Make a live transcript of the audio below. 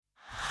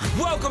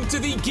Welcome to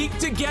the Geek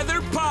Together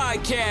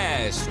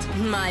podcast.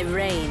 My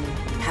reign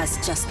has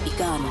just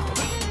begun.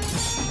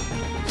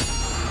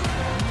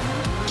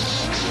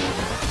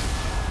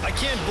 I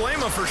can't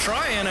blame him for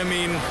trying. I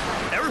mean,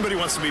 everybody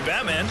wants to be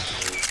Batman.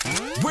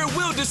 Where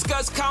we'll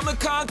discuss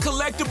Comic-Con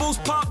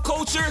collectibles, pop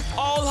culture,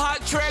 all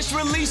hot trash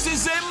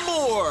releases, and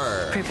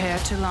more. Prepare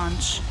to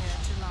launch.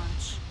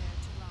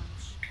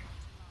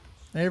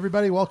 Hey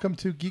everybody, welcome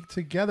to Geek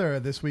Together.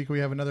 This week we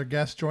have another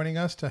guest joining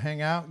us to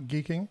hang out,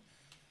 geeking.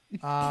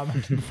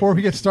 Before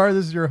we get started,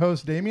 this is your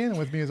host, Damien, and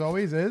with me as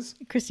always is...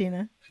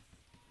 Christina.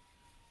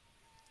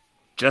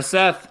 Just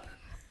Seth.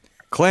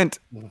 Clint.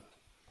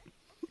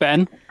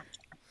 Ben.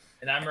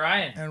 And I'm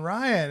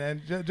Ryan.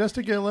 And just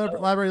to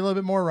elaborate a little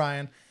bit more,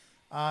 Ryan,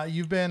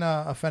 you've been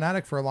a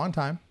fanatic for a long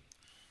time.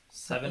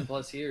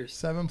 7+ years.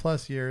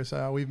 7+ years.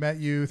 We've met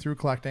you through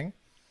collecting.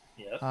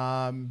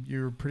 Yep.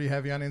 You were pretty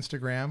heavy on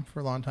Instagram for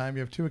a long time.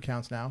 You have 2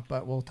 accounts now,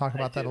 but we'll talk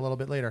about that a little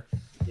bit later.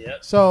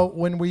 Yep. So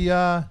when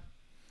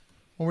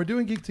we're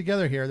doing Geek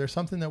Together here, there's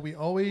something that we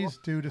always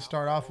do to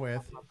start off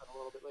with,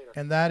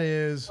 and that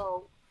is,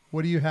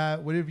 what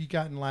have you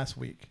gotten last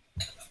week?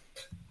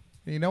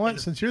 You know what?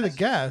 Since you're the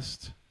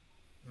guest,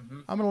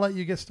 I'm going to let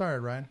you get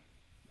started, Ryan.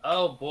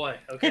 Oh, boy.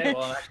 Okay,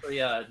 well, I'm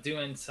actually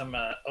doing some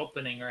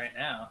opening right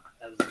now.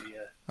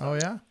 Oh,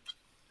 yeah?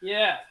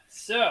 Yeah,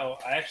 so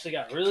I actually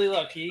got really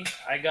lucky.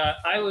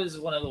 I was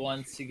one of the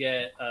ones to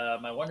get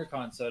my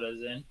WonderCon sodas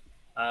in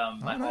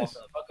my nice.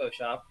 Funko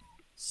shop.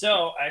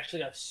 So I actually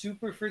got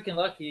super freaking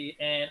lucky,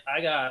 and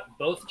I got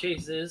both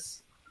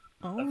chases.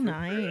 Oh,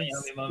 nice.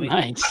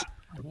 Nice.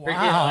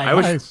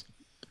 Wow.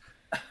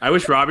 I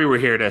wish Robbie were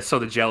here to sow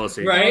the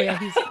jealousy. Right?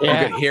 Oh,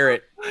 Yeah. You could hear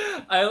it.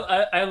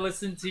 I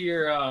listened to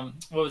your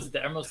what was it,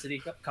 the Emerald City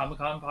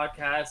Comic-Con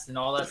podcast and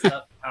all that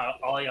stuff. How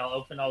all y'all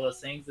opened all those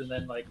things, and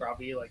then like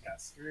Robbie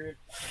got screwed.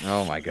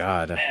 Oh my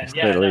God. Man,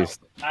 At least.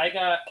 I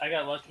got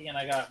lucky, and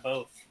I got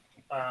both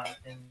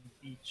in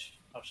each.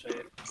 I'll show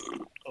you.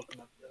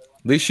 Open up the other one.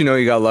 At least you know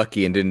you got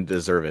lucky and didn't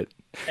deserve it.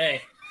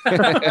 Hey.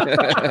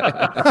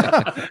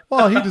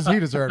 Well, he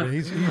deserved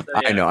it.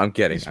 I know. I'm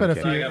kidding. He spent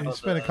I'm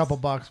kidding. a couple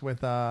bucks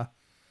with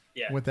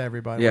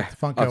everybody. Yeah, with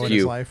Funko in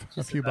his life.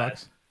 Just a few bad.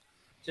 bucks.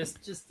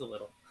 Just a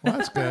little. Well,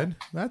 that's good.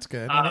 That's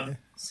good.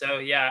 So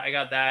yeah, I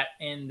got that,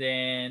 and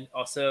then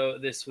also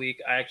this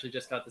week I actually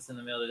just got this in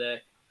the mail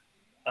today.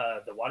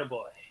 The Water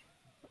Boy.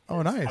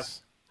 Oh,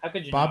 nice. How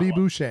could you? Bobby not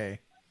want- Boucher.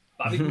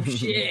 Bobby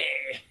Boucher.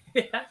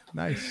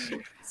 Nice.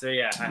 So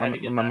yeah, I had to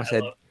get Mama that.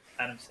 said- I love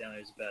Adam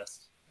Sandler's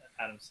best.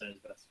 Adam Sandler's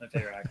best. My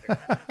favorite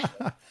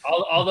actor.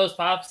 So, all those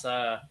pops.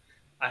 I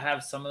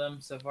have some of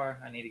them so far.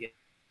 I need to get.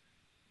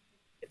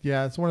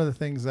 Yeah, it's one of the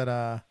things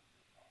that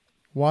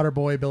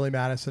Waterboy, Billy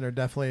Madison are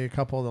definitely a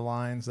couple of the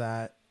lines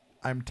that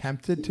I'm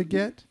tempted to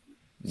get.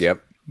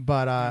 Yep.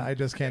 But I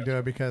just can't do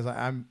it because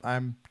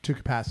I'm to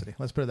capacity.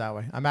 Let's put it that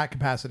way. I'm at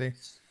capacity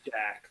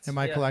Jacked. in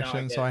my Yeah,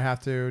 collection, no, so I have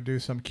to do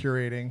some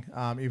curating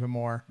even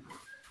more,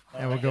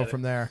 and we'll I go get it.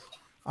 from there.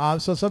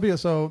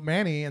 So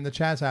Manny in the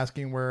chat's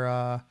asking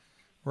where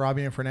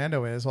Robbie and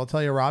Fernando is. I'll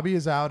tell you, Robbie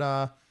is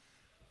out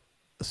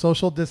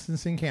social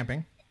distancing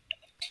camping.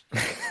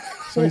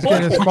 So he's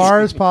getting as far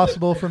as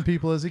possible from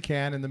people as he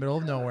can in the middle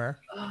of nowhere.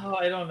 Oh,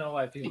 I don't know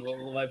why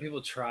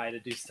people try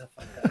to do stuff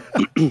like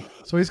that.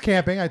 So he's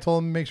camping. I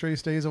told him to make sure he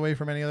stays away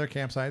from any other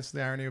campsites.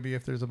 The irony would be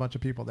if there's a bunch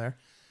of people there.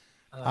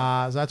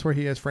 So that's where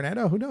he is.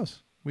 Fernando, who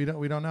knows? We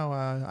don't know.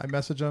 I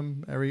message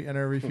him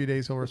every few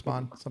days. He'll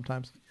respond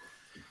sometimes.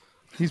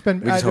 He's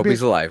been. We just hope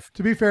he's alive.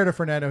 To be fair to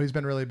Fernando, he's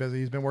been really busy.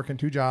 He's been working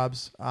 2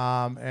 jobs,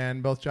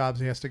 and both jobs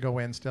he has to go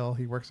in still.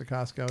 He works at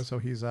Costco, so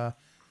he's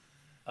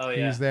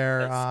he's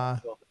there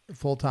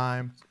full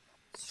time.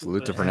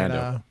 Salute to Fernando.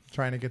 And,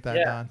 trying to get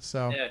that done.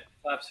 So yeah,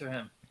 claps for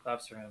him.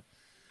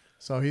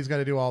 So he's got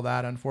to do all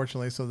that,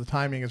 unfortunately. So the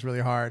timing is really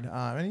hard.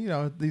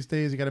 And these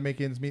days you got to make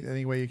ends meet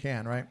any way you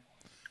can, right?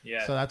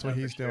 Yeah. So that's what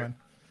he's doing.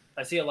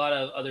 I see a lot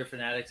of other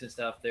fanatics and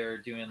stuff. They're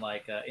doing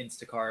like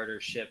Instacart or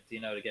Shipt,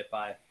 to get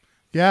by.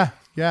 Yeah.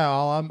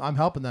 I'm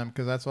helping them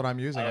because that's what I'm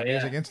using. I'm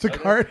using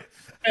Instacart.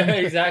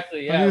 Okay.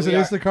 Exactly. Yeah. I'm using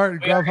Instacart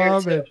and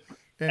Grubhub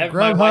and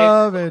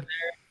Grubhub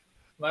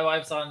my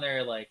wife's on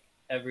there like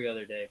every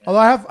other day. Man.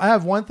 Although I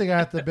have one thing I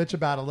have to bitch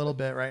about a little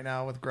bit right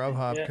now with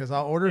Grubhub because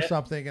I'll order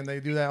something and they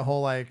do that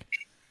whole like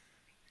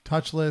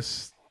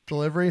touchless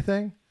delivery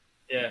thing.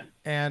 Yeah.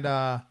 And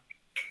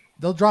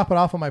they'll drop it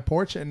off on my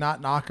porch and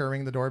not knock or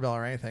ring the doorbell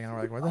or anything. And I'm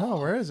like, what the hell?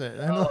 Where is it?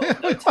 And No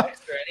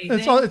text or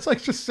anything. it's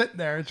like just sitting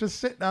there. It's just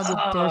sitting on the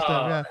doorstep.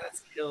 Yeah.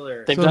 That's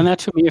killer. They've done that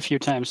to me a few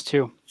times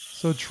too.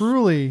 So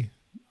truly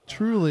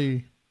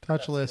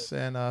touchless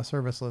and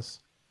serviceless.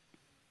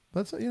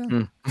 But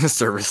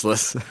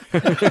Serviceless.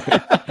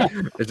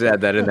 Just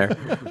add that in there.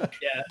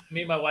 Yeah,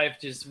 me and my wife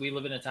we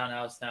live in a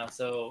townhouse now,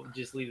 so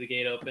just leave the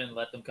gate open,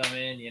 let them come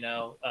in,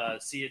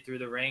 see it through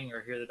the ring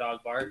or hear the dog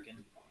bark, and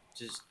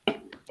just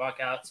walk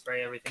out,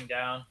 spray everything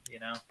down.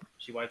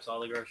 She wipes all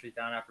the groceries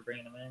down after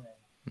bringing them in,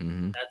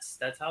 and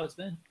that's how it's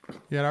been.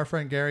 Yeah, our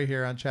friend Gary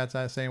here on chat's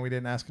saying we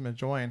didn't ask him to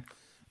join,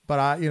 but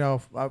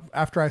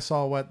after I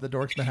saw what the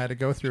Dorksman had to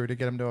go through to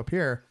get him to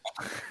appear,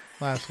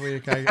 last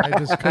week. I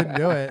just couldn't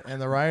do it,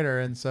 and the writer,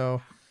 and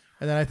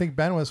then I think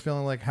Ben was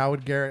feeling like, how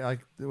would Gary, like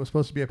it was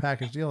supposed to be a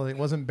package deal. It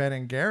wasn't Ben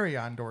and Gary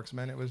on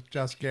Dorksman. It was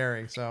just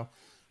Gary. So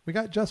we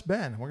got just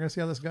Ben. We're going to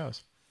see how this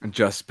goes.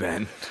 Just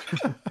Ben.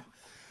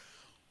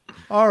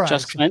 All right.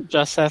 Just Clint,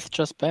 just Seth,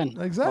 just Ben.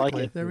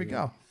 Exactly. Like there we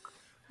go.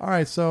 All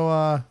right.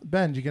 So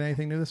Ben, did you get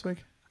anything new this week?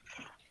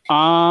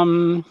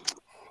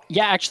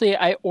 Yeah, actually,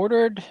 I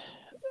ordered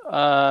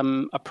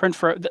a print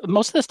for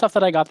most of the stuff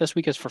that I got this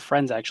week is for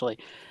friends, actually.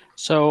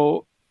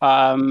 So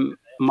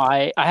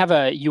I have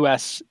a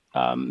U.S.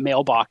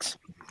 Mailbox.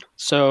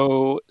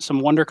 So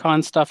some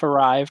WonderCon stuff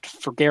arrived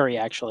for Gary,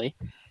 actually.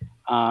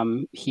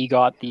 He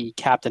got the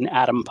Captain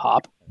Atom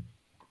Pop.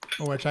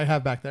 Which I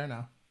have back there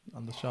now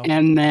on the shelf.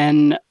 And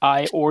then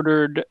I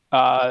ordered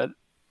the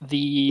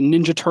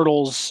Ninja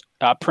Turtles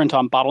print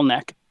on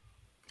Bottleneck.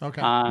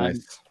 Okay.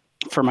 Nice.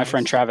 For my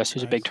friend Travis,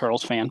 who's a big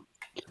Turtles fan.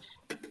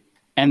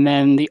 And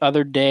then the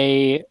other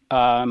day,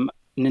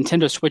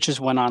 Nintendo Switches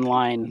went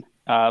online,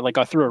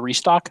 through a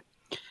restock.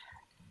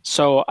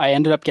 So I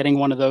ended up getting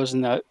one of those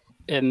in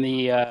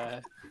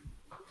the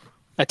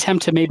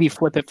attempt to maybe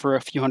flip it for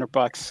a few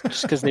 $100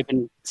 just because they've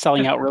been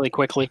selling out really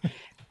quickly.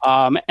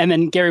 And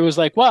then Gary was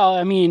like, well,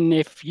 I mean,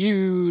 if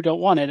you don't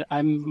want it,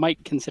 I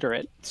might consider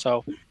it.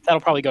 So that'll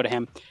probably go to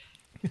him.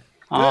 Good.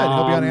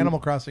 He'll be on Animal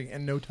Crossing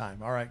in no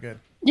time. All right, good.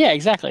 Yeah,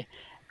 exactly.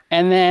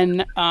 And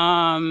then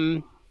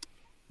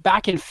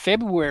back in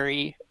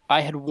February, I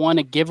had won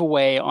a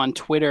giveaway on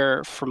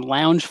Twitter from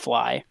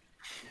Loungefly.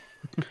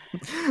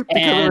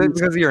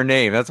 Because of your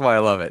name. That's why I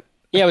love it.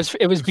 Yeah,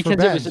 it was because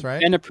Ben's, it was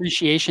right? Ben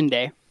Appreciation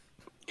Day.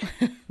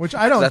 Which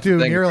I don't That's the do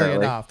thing, nearly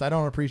apparently. enough. I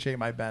don't appreciate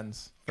my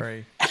Bens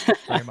very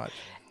much.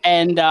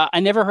 And I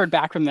never heard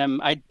back from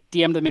them. I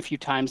DM'd them a few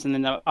times, and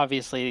then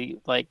obviously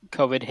like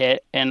COVID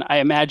hit, and I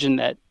imagine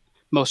that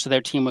most of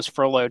their team was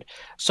furloughed.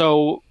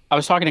 So I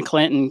was talking to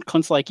Clint, and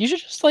Clint's like, you should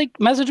just like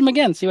message them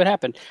again, see what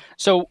happened.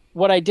 So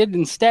what I did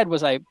instead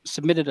was I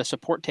submitted a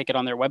support ticket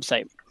on their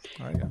website,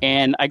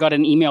 and I got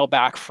an email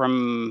back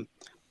from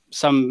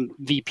some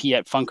VP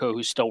at Funko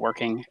who's still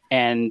working,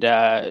 and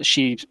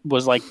she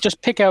was like,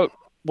 just pick out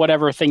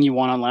whatever thing you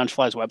want on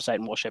Loungefly's website,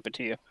 and we'll ship it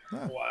to you.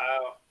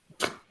 Wow.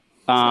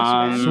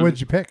 So what did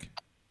you pick?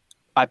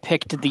 I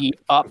picked the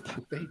Up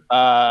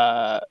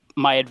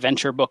My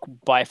Adventure Book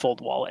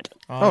bifold wallet.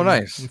 Oh,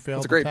 nice. You failed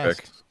That's a great the test.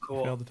 pick. You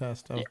Cool. failed the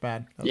test. That was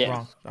bad. That was Yeah.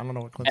 wrong. I don't know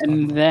what Clint's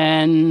And talking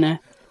then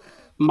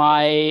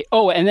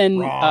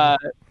Wrong.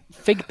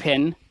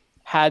 Figpin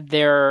had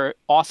their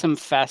Awesome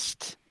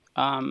Fest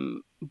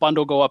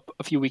bundle go up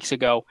a few weeks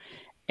ago,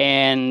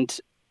 and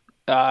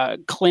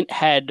Clint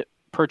had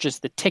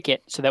purchased the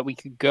ticket so that we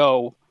could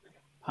go,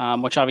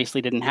 which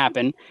obviously didn't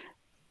happen.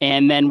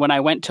 And then when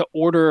I went to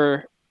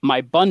order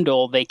my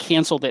bundle, they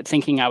canceled it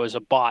thinking I was a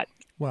bot.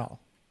 Well,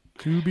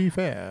 to be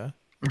fair,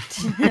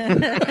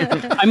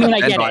 I mean,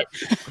 I get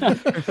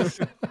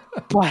it.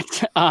 But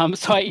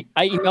so I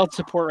emailed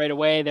support right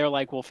away. They're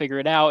like, we'll figure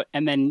it out.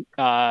 And then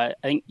I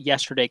think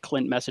yesterday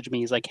Clint messaged me.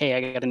 He's like, hey,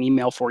 I got an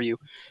email for you.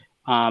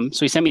 So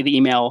he sent me the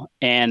email,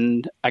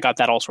 and I got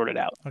that all sorted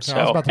out. Okay, I was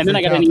So, about to and then I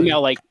freak got an out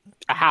email like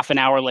a half an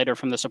hour later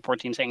from the support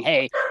team saying,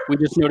 hey, we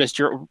just noticed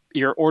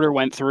your order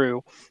went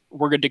through.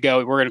 We're good to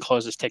go. We're going to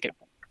close this ticket.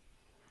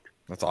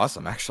 That's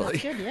awesome, actually.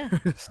 That's good,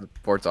 yeah.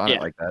 Support's on Yeah.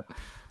 it like that.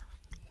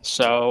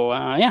 So,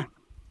 yeah,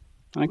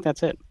 I think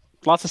that's it.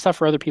 Lots of stuff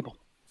for other people.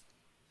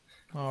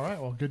 all right.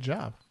 Well, good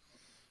job.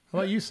 How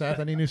about you, Seth?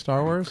 Any new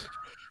Star Wars?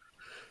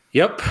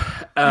 Yep.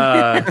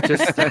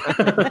 Just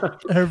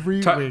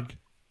Every week.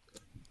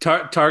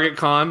 Target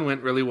Con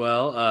went really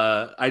well.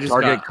 I just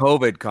Target got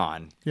COVID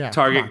Con. Yeah.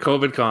 Target come on.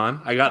 COVID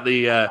Con. I got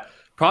the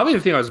probably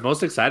the thing I was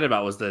most excited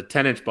about was the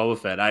 10-inch Boba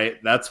Fett.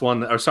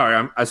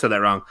 I said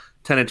that wrong.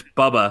 10-inch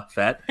Bubba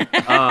Fett.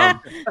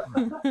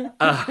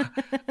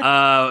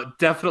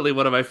 Definitely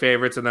one of my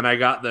favorites. And then I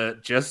got the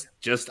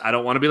just I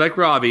don't want to be like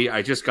Robbie.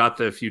 I just got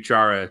the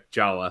Futura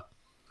Jawa.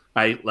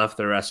 I left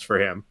the rest for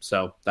him.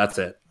 So that's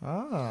it.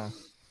 Ah.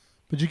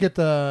 Did you get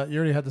you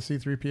already had the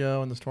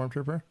C-3PO and the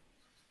Stormtrooper?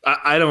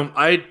 I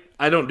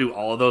don't do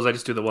all of those. I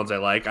just do the ones I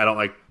like. I don't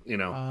like,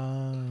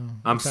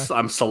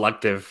 I'm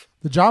selective.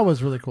 The Jawa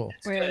was really cool.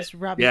 Whereas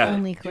Robbie Yeah.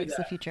 only collects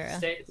the Futura.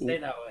 Stay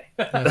that way.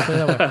 Yeah, stay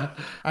that way.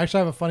 I actually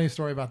have a funny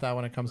story about that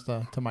when it comes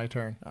to my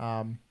turn,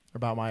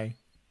 about my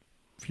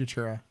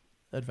Futura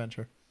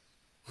adventure.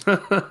 All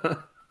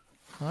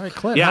right,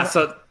 Clint. Yeah.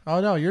 So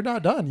Oh, no, you're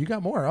not done. You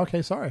got more.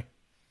 Okay, sorry.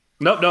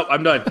 nope.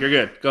 I'm done. You're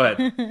good. Go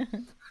ahead.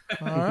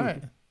 All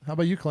right. How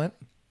about you, Clint?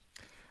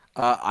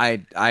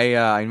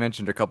 I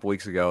mentioned a couple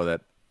weeks ago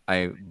that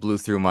I blew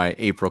through my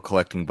April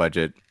collecting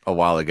budget a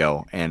while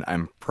ago, and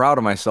I'm proud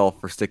of myself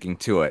for sticking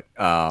to it.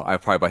 I'll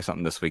probably buy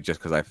something this week just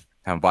because I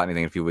haven't bought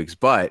anything in a few weeks.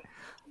 But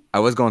I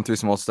was going through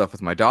some old stuff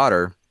with my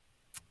daughter,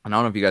 and I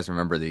don't know if you guys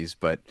remember these,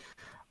 but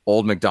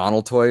old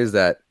McDonald toys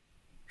that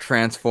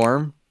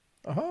transform.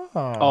 Oh,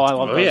 I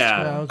love Oh those.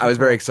 yeah. those I are was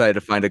cool. very excited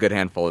to find a good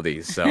handful of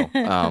these, so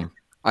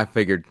I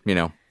figured,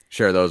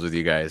 share those with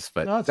you guys.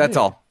 But No, that's that's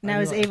neat. all. Now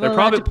is Ava They're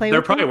allowed to play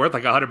they're with probably them? worth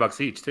like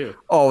 $100 each too.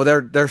 Oh,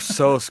 they're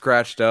so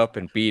scratched up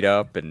and beat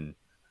up, and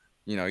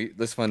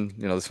this one,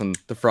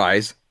 the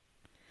fries.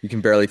 You can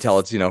barely tell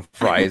it's,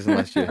 fries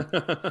unless you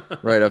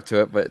right up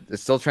to it, but it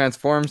still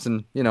transforms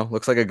and,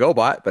 looks like a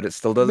GoBot, but it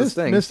still does its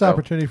thing. Missed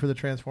opportunity for the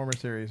Transformer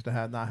series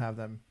to not have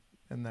them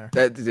in there.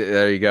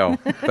 There you go.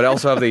 But I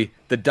also have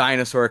the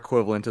dinosaur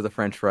equivalent to the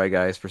French fry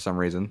guys for some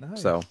reason.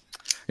 Nice. So,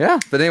 yeah.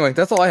 But anyway,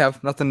 that's all I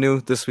have. Nothing new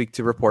this week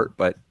to report,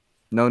 but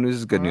no news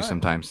is good news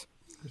sometimes.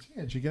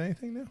 Did you get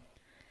anything new?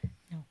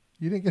 No.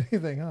 You didn't get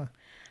anything, huh?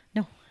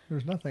 No.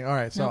 There's nothing. All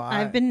right. So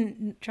I've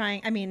been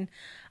trying. I mean,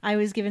 I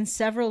was given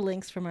several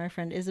links from our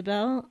friend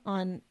Isabel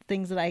on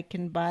things that I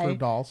can buy for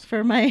dolls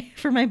for my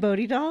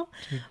Bodhi doll.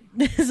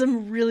 There's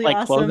some really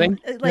awesome clothing?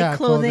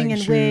 Clothing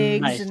and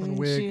shoes, wigs and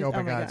wig. shoes. Oh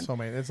my god, so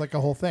many. It's like a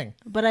whole thing.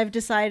 But I've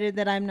decided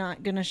that I'm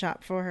not gonna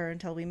shop for her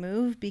until we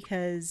move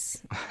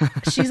because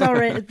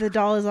the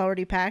doll is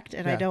already packed,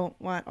 and I don't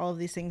want all of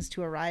these things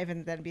to arrive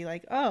and then be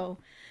like, oh,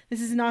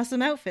 this is an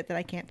awesome outfit that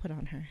I can't put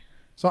on her.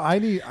 So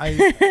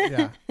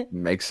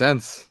Makes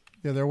sense.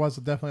 Yeah, there was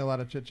definitely a lot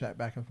of chit chat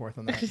back and forth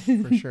on that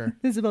for sure.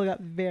 Isabel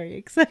got very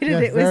excited. Yeah,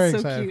 it very was so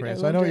excited cute. for you.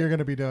 So I know what you're going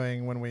to be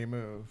doing when we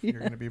move. Yeah.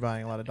 You're going to be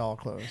buying a lot of doll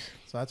clothes.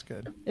 So that's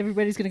good.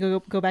 Everybody's going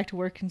to go back to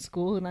work and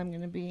school, and I'm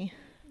going to be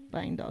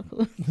buying doll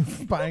clothes.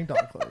 Buying doll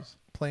clothes.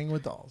 Playing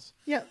with dolls.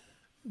 Yep.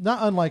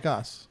 Not unlike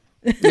us.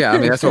 Yeah, I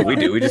mean, that's what we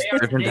do. We just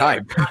different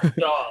type.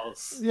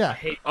 Dolls. Yeah.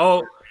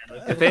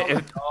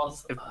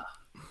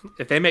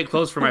 If they make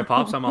clothes for my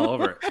pops, I'm all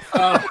over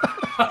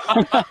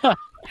it.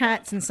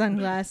 Hats and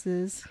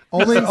sunglasses.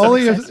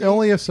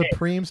 Only if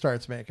Supreme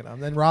starts making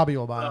them, then Robbie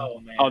will buy them. Oh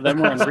man! Oh, then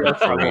we're in real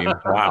trouble.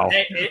 Wow.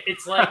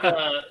 It's like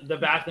the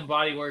Bath and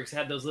Body Works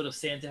had those little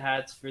Santa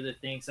hats for the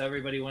thing, so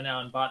everybody went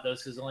out and bought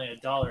those because only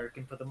 $1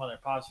 can put them on their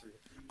pops for you.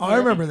 Oh, I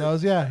remember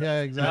those.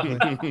 Yeah, exactly.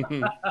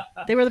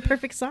 They were the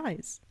perfect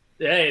size.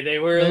 Hey, they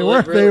were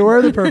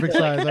the perfect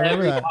size. I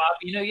remember that. Pop,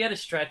 you had to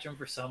stretch them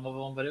for some of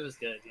them, but it was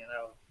good. It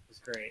was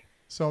great.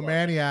 So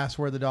Manny asked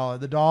where the doll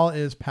is. The doll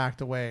is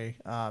packed away,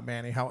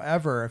 Manny.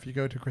 However, if you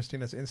go to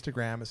Christina's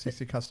Instagram at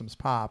CC Customs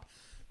Pop,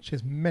 she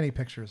has many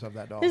pictures of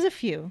that doll. There's a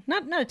few.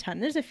 Not a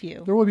ton. There's a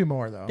few. There will be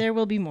more, though. There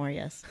will be more,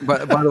 yes.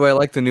 But by the way, I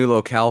like the new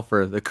locale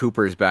for the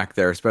Coopers back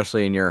there,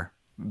 especially in your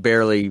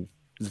barely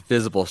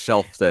visible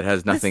shelf that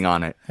has nothing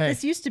on it. Hey.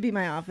 This used to be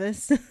my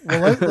office.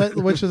 Well,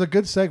 which is a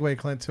good segue,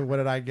 Clint, to what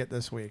did I get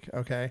this week,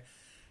 okay?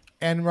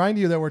 And remind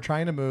you that we're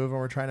trying to move and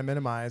we're trying to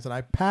minimize. And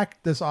I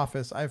packed this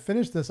office. I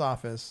finished this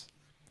office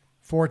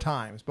 4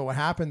 times, but what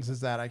happens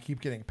is that I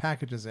keep getting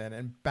packages in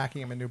and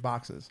backing them in new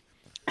boxes.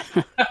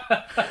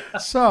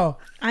 So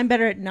I'm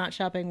better at not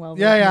shopping well.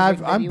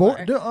 I'm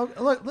bored.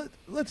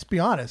 Let's be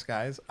honest,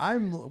 guys.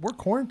 We're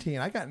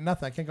quarantined. I got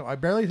nothing. I can't go. I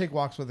barely take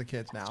walks with the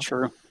kids now.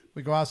 True.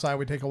 We go outside.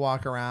 We take a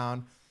walk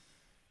around,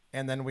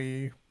 and then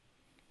we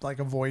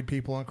avoid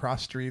people and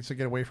cross streets to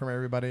get away from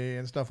everybody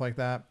and stuff like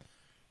that.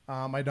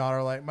 My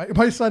daughter,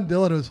 my son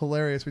Dylan, was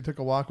hilarious. We took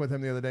a walk with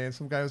him the other day, and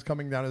some guy was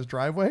coming down his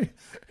driveway,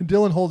 and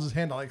Dylan holds his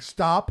hand out,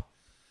 stop.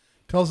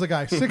 Tells the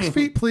guy, 6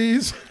 feet,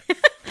 please.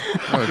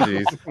 Oh,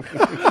 jeez.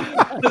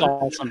 That's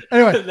awesome.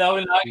 Anyway, that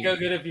would not go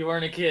good if you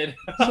weren't a kid.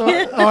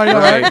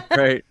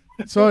 Right.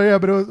 So yeah,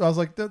 but I was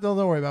like, don't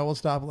worry about it. We'll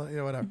stop.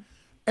 Whatever.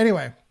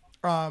 Anyway,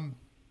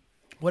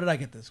 what did I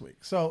get this week?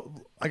 So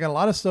I got a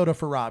lot of soda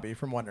for Robbie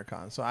from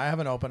WonderCon. So I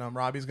haven't opened them.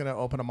 Robbie's going to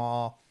open them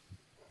all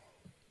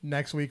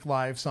next week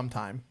live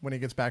sometime when he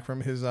gets back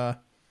from his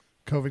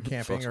COVID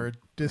camping or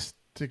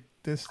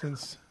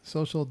distance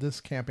social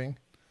disc camping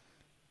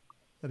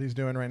that he's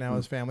doing right now with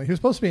his family. He was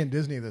supposed to be in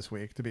Disney this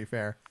week, to be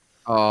fair.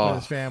 With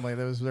his family.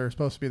 They're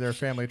supposed to be their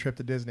family trip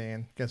to Disney,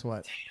 and guess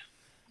what?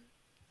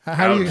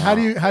 How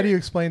do you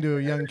explain to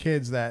young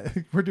kids that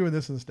we're doing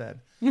this instead?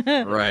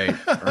 Right.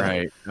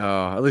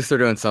 At least they're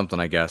doing something,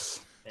 I guess.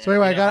 So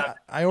anyway,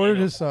 I ordered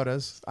his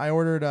sodas. I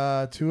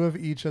ordered 2 of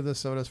each of the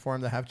sodas for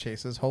him that have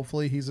chases.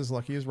 Hopefully, he's as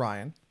lucky as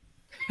Ryan.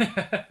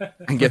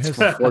 And gets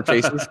 4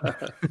 chases.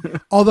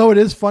 Although it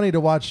is funny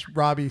to watch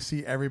Robbie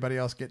see everybody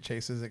else get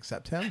chases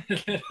except him.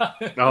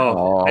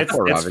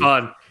 It's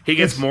fun. He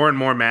gets more and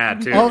more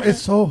mad too. Oh,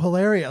 it's so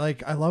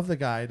hilarious. I love the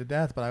guy to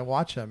death, but I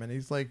watch him and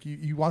he's like,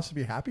 he wants to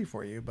be happy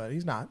for you, but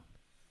he's not.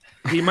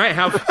 He might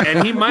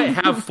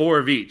have 4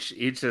 of each.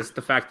 It's just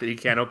the fact that he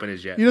can't open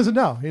his yet. He doesn't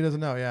know.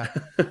 Yeah.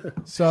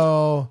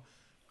 So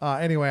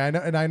anyway,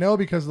 I know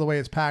because of the way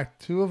it's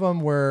packed. 2 of them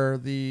were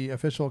the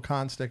official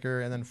con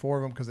sticker, and then 4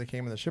 of them, because they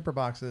came in the shipper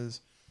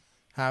boxes,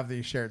 have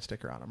the shared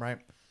sticker on them. Right.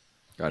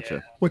 Gotcha.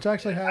 Yeah. Which I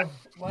actually have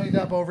lined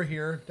up over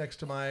here next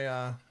to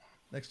my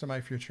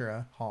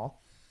Futura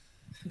haul.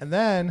 And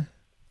then,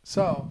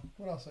 so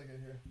what else I get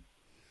here?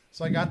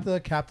 So I got the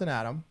Captain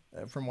Atom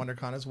from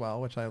WonderCon as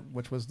well,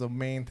 which was the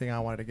main thing I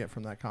wanted to get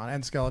from that con,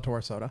 and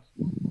Skeletor soda.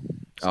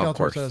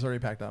 Skeletor soda is already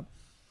packed up.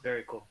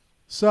 Very cool.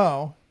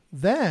 So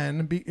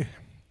then,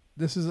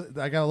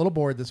 I got a little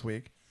bored this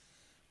week.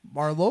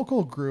 Our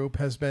local group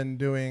has been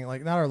doing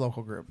not our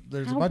local group.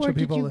 There's a bunch of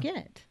people. Did you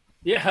get?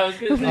 Yeah, I was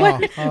gonna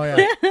say. Oh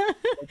yeah.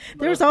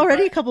 There's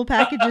already a couple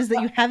packages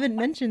that you haven't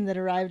mentioned that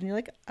arrived, and you're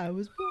like, I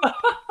was bored.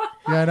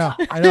 Yeah,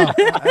 I know.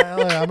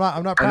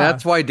 I'm not proud. And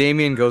that's why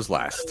Damien goes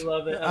last. I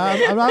love it.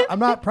 I'm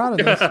not proud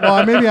of this.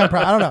 Well, maybe I'm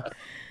proud. I don't know.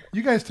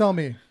 You guys tell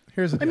me.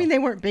 Here's the deal. I mean, they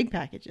weren't big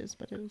packages,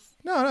 but it was.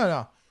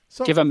 No.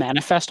 So Do you have a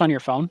manifest on your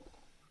phone?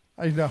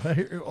 I know.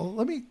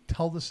 Let me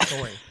tell the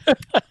story.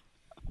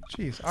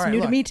 Jeez. All right. It's new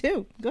look. to me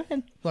too. Go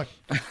ahead. Look.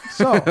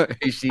 So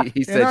He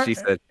said, she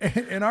said.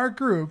 In our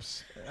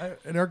groups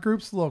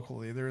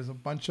locally, there is a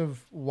bunch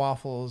of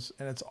waffles,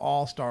 and it's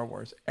all Star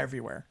Wars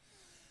everywhere.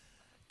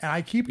 And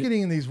I keep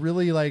getting these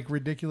really like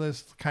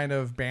ridiculous kind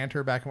of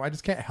banter back and forth. I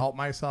just can't help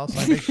myself.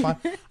 So I make fun.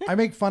 I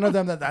make fun of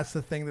them that's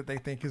the thing that they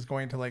think is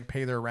going to like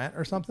pay their rent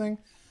or something.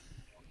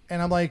 And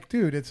I'm like,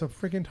 dude, it's a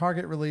freaking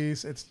Target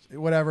release. It's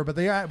whatever. But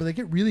they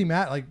get really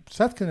mad. Like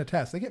Seth can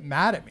attest. They get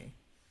mad at me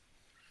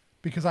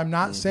because I'm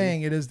not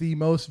saying it is the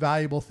most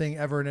valuable thing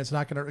ever, and it's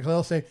not going to.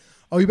 They'll say,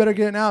 "Oh, you better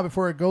get it now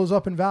before it goes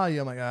up in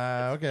value." I'm like,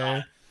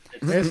 okay.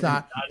 It's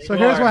not. So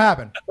here's what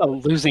happened. A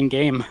losing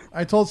game.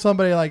 I told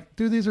somebody like,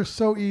 dude, these are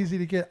so easy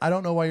to get. I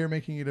don't know why you're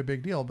making it a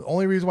big deal. The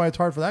only reason why it's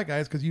hard for that guy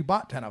is because you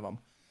bought 10 of them.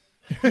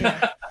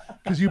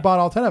 Because you bought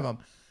all 10 of them.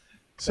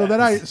 So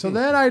then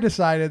I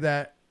decided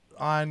that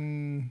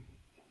on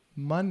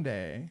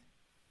Sunday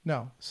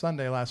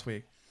last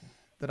week,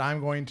 that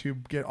I'm going to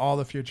get all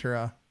the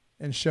Futura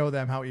and show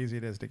them how easy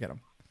it is to get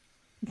them.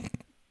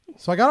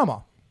 So I got them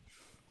all.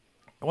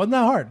 It wasn't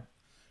that hard.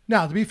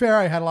 Now, to be fair,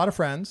 I had a lot of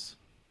friends.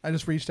 I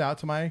just reached out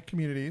to my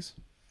communities,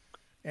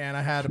 and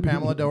I had a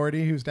Pamela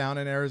Doherty who's down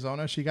in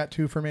Arizona. She got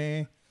 2 for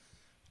me.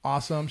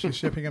 Awesome. She's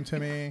shipping them to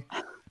me.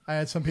 I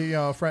had some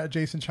people,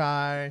 Jason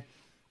Chai.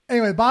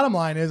 Anyway, the bottom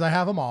line is I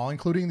have them all,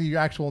 including the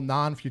actual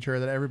non-Futura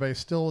that everybody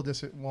still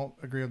won't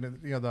agree with.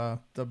 You know,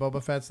 the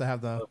Boba Fett's that have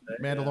the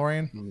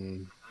Mandalorian. Yeah.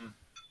 Mm-hmm.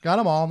 Got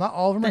them all. Not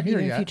all of them are here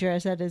yet.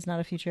 Futura set is not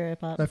a Futura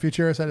pop. The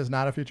Futura set is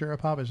not a Futura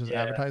pop. It's just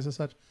advertised as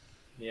such.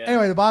 Yeah.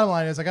 Anyway, the bottom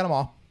line is I got them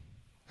all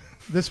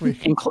this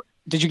week.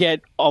 Did you get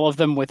all of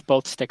them with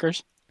both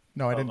stickers?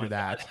 No, I didn't do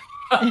that.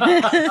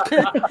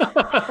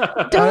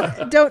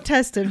 Don't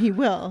test him. He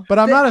will. But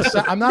I'm not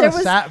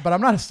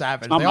a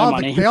savage. They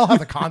all have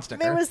the con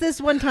sticker. There was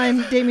this one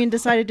time Damien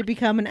decided to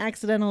become an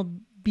accidental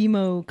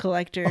BMO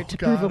collector to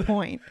prove a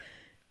point.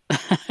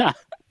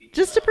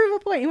 Just to prove a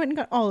point, he went and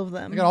got all of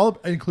them. I got all,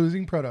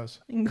 including Protos.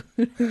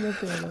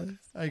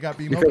 I got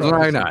BMO. Because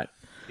why not?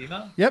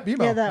 BMO? Yep,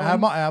 BMO. Yeah, that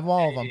I have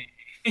all of them.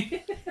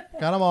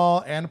 Got them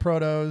all, and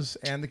Protos,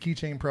 and the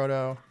keychain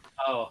Proto.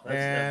 Oh,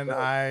 that's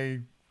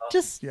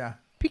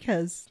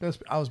because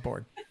I was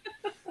bored.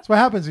 That's what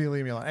happens when you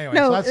leave me alone. Anyway,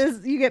 no,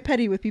 you get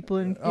petty with people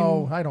in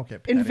I don't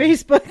get petty. in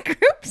Facebook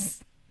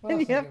groups,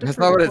 and you have to. That's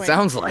not what it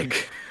sounds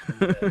like.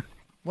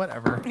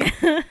 Whatever.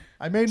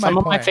 I made my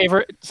point.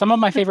 Some of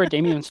my favorite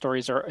Damien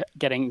stories are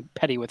getting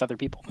petty with other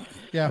people.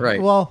 Yeah,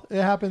 right. Well,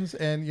 it happens,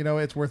 and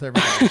it's worth every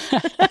dollar.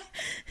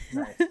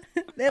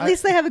 At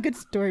least they have a good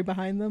story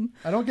behind them.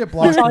 I don't get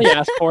blocked. That's all you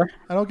ask for.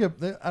 I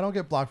don't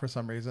get blocked for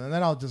some reason, and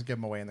then I'll just give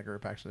them away in the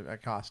group. Actually,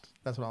 at cost.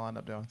 That's what I'll end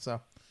up doing.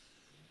 So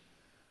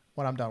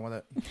when I'm done with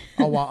it,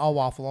 I'll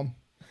waffle them.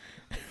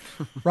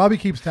 Robbie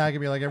keeps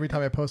tagging me like every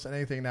time I post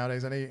anything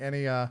nowadays.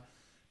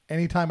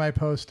 Anytime I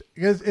post,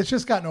 it's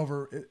just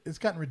it's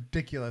gotten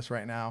ridiculous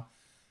right now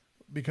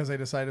because they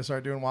decided to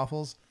start doing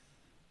waffles.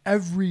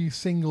 Every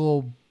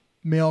single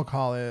mail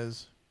call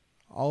is,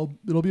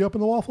 it'll be up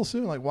in the waffle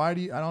soon. Like, I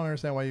don't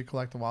understand why you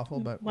collect the waffle,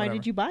 but why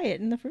did you buy it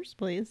in the first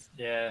place?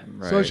 Yeah.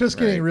 Right, so it's just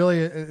getting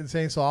really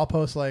insane. So I'll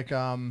post like,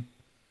 I've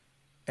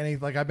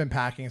been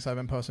packing, so I've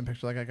been posting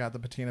pictures. Like I got the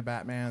Patina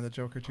Batman, the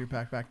Joker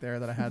 2-pack back there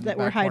that I had that in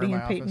the we're back corner hiding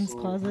of in my Peyton's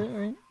office. closet,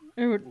 right?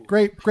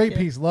 Great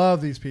piece.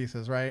 Love these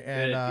pieces, right?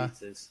 And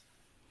pizzas.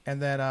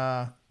 And then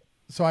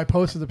so I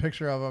posted the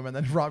picture of them, and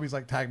then Robbie's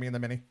like, tag me in the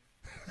mini.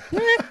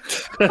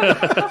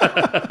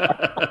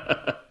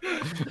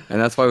 And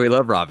that's why we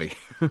love Robbie.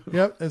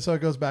 Yep. And so it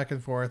goes back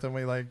and forth, and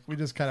we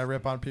just kind of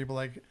rip on people.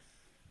 Like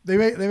they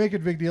make a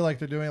big deal, like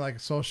they're doing like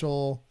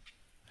social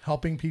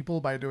helping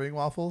people by doing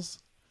waffles.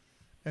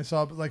 And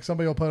so like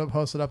somebody will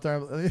post it up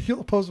there.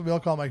 He'll post a mail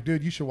call. I'm like,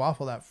 dude, you should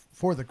waffle that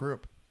for the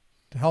group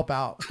to help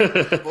out for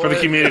the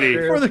community.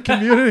 For the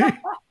community.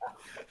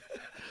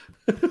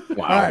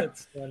 Wow. All right.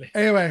 That's funny.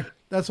 Anyway,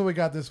 that's what we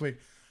got this week.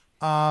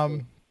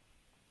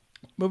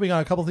 Moving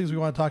on, a couple things we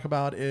want to talk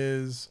about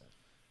is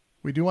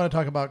we do want to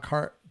talk about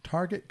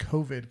Target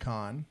COVID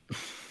Con.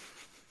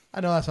 I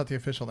know that's not the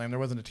official name. There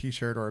wasn't a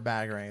T-shirt or a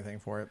bag or anything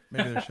for it.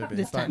 Maybe there should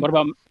be. What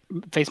about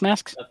face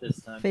masks? Not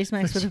this time. Face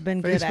masks would have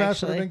been good, Face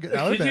masks would actually. have been good.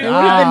 That would have It been,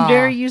 would have been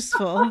very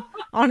useful.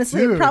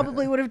 Honestly, Dude. it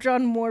probably would have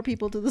drawn more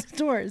people to the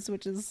stores,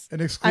 which is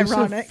an exclusive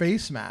ironic.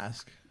 face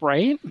mask.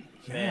 Right?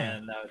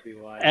 Man, that would be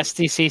wild.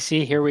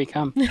 SDCC, here we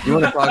come. You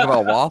want to talk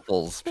about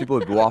waffles? People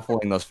would be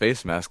waffling those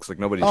face masks like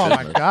nobody's Oh my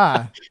business.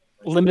 god!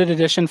 Limited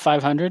edition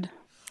 500.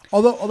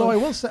 Although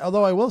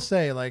I will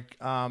say, like,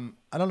 I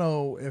don't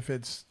know if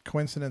it's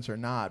coincidence or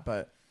not,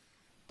 but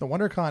the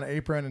WonderCon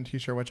apron and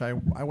T-shirt, which I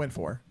went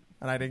for,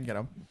 and I didn't get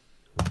them.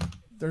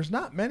 There's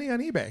not many on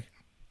eBay.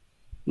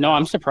 No,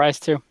 I'm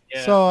surprised too.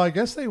 Yeah, So I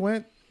guess they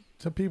went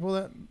to people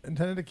that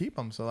intended to keep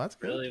them. So that's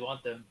good. really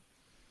want them.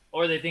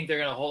 Or they think they're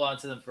gonna hold on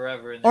to them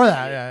forever. And Or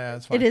that, yeah,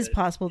 it's fine. It is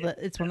possible that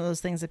it's one of those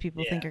things that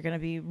people think are going to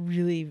be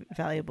really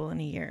valuable in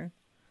a year.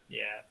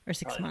 Yeah. Or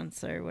 6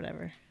 months or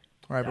whatever.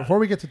 All right, before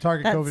we get to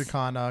Target That's- COVID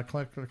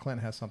Con,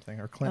 Clint has something,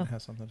 or Clint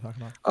has something to talk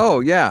about. Oh,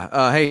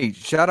 yeah. Hey,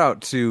 shout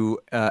out to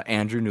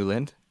Andrew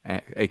Newland,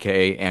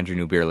 a.k.a. Andrew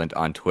Newbeerland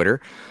on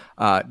Twitter.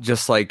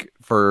 Just like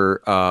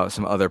for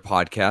some other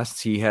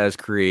podcasts, he has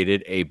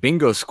created a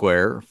bingo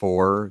square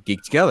for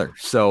Geek Together.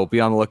 So be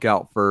on the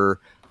lookout for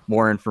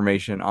more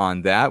information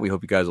on that. We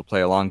hope you guys will play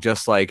along,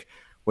 just like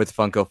with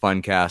Funko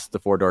Funcast, the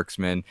Four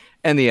Dorksmen,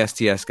 and the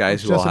STS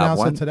guys who all have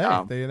one.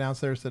 Today. They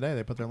announced theirs today.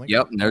 They put their link.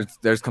 Yep,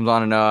 theirs comes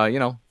on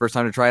in first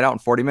time to try it out in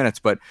 40 minutes.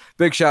 But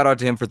big shout out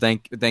to him for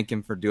thank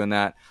him for doing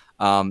that.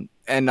 And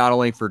not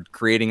only for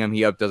creating them,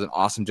 he does an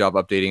awesome job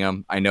updating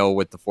them. I know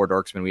with the Four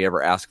Dorksmen, we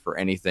ever ask for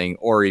anything,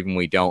 or even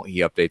we don't, he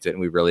updates it, and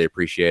we really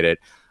appreciate it.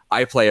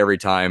 I play every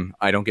time.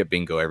 I don't get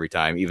bingo every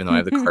time, even though I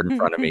have the card in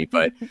front of me,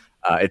 but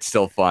it's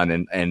still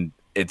fun, and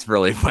it's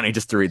really funny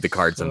just to read the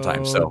card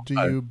sometimes. So do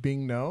you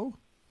bingo?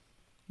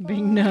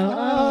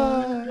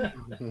 Bingo.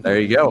 There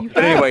you go.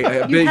 But anyway,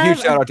 a big huge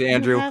shout out to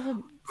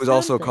Andrew, who's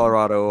also a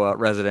Colorado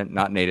resident,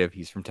 not native.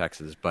 He's from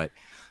Texas, but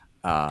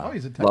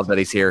he's in Texas. Love that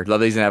he's here. Love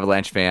that he's an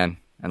Avalanche fan,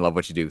 and love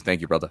what you do.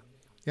 Thank you, brother.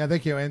 Yeah,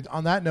 thank you. And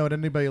on that note,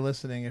 anybody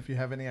listening, if you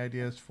have any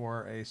ideas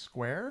for a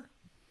square,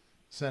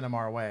 send them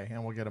our way,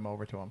 and we'll get them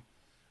over to them.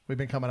 We've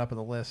been coming up with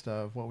a list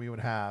of what we would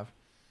have,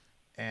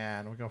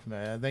 and we'll go from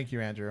there. Thank you,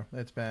 Andrew.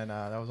 It's been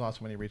that was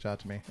awesome when you reached out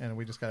to me, and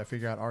we just got to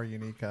figure out our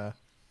unique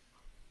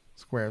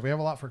squares. We have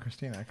a lot for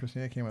Christina.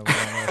 Christina came up with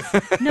a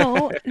list.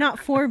 No, not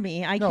for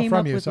me. I came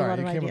up with a lot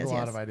of ideas. You came up with a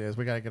lot of ideas.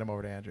 We got to get them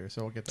over to Andrew,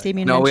 so we'll get that.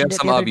 Damien we have mentioned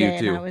some it the of other you day,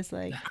 too. and I was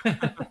like,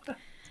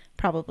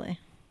 probably.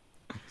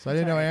 So I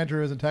didn't know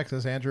Andrew is in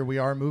Texas. Andrew, we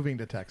are moving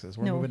to Texas.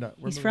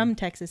 He's from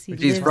Texas.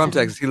 He's from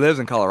Texas. He lives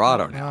in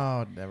Colorado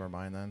now. Oh, never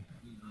mind then.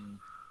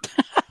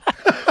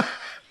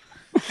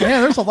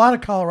 Yeah, there's a lot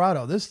of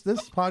Colorado. This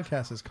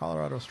podcast is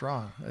Colorado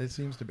strong. It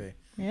seems to be.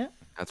 Yeah.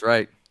 That's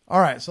right.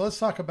 All right, so let's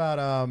talk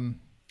about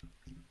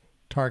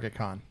Target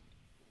Con.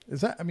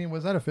 Was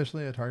that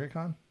officially a Target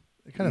Con?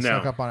 It kind of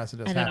snuck up on us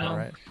and just happened,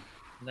 right?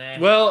 Nah.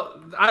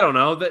 Well, I don't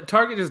know. That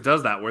Target just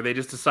does that, where they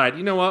just decide,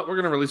 you know what, we're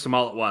going to release them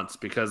all at once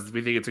because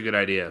we think it's a good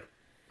idea.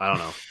 I don't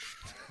know.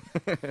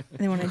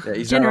 They want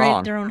to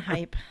generate their own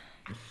hype.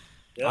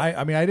 Yep.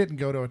 I didn't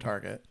go to a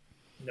Target.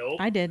 Nope.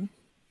 I did.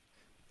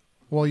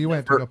 Well, you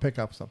went to go pick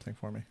up something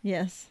for me.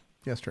 Yes.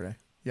 Yesterday.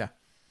 Yeah.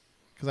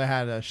 Because I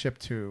had a ship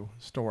to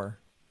store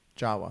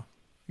Jawa.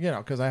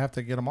 Because I have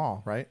to get them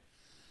all, right?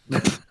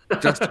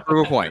 Just to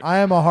prove a point. I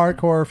am a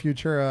hardcore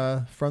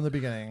Futura from the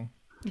beginning.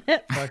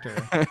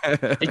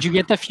 Collector. Did you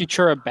get the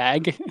Futura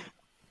bag?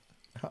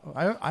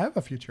 I have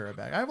a Futura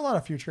bag. I have a lot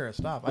of Futura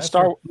stuff. The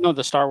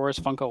Star Wars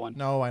Funko one.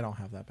 No, I don't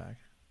have that bag.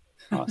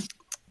 Oh,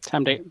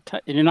 time to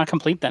you're not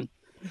complete then.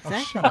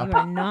 Exactly. You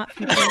are not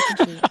Futura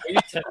complete. Are you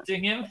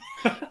tempting him?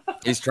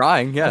 He's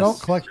trying, yes. I don't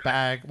collect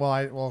bag. When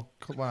I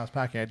was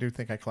packing, I do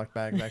think I collect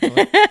bags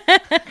actually,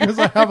 because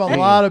I have a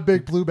lot of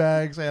big blue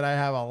bags and I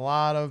have a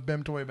lot of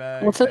BIM toy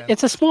bags. Well,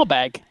 it's a small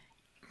bag.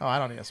 Oh, I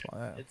don't need a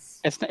small.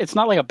 It's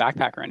not like a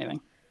backpack or anything.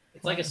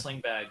 It's like a sling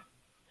bag.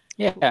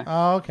 Yeah.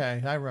 Oh,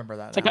 okay. I remember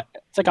that.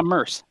 It's like a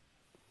Merce.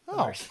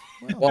 Oh.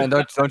 Well, and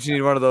don't you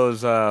need one of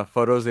those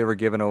photos they were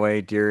giving away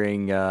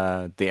during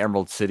the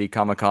Emerald City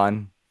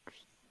Comic-Con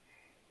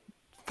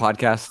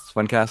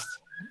funcasts?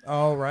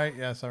 Oh, right.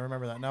 Yes, I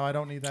remember that. No, I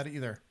don't need that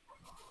either.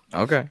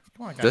 Okay.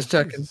 Come on, guys. Just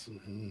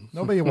checking.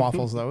 Nobody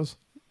waffles those.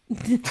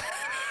 Get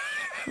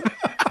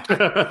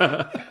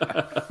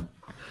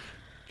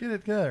it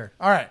together.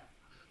 All right.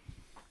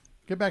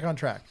 Get back on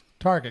track.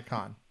 Target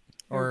Con.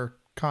 Or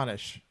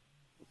Conish.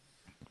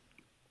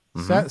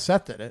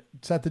 Seth did it.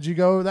 Seth, did you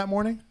go that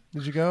morning?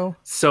 Did you go?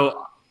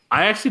 So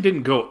I actually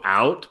didn't go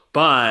out,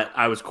 but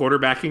I was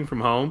quarterbacking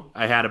from home.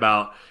 I had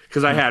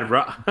I had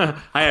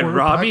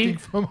Robbie,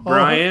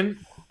 Brian.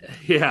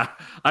 Yeah,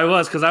 I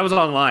was because I was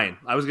online.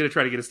 I was gonna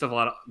try to get stuff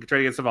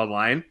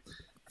online.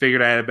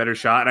 Figured I had a better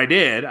shot, and I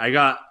did. I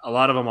got a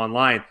lot of them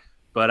online,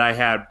 but I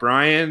had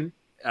Brian,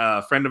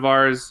 a friend of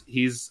ours.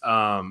 He's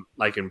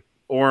like in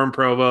Orem,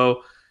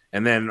 Provo.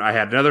 And then I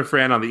had another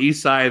friend on the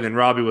east side, and then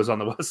Robbie was on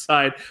the west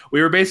side.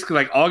 We were basically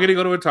like all going to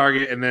go to a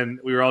Target, and then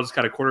we were all just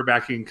kind of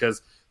quarterbacking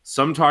because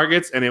some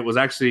Targets, and it was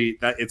actually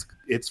that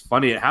it's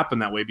funny it happened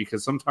that way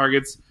because some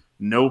Targets,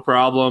 no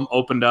problem,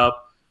 opened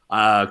up,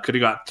 could have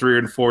got 3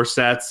 and 4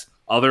 sets.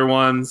 Other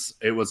ones,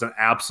 it was an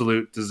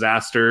absolute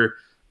disaster.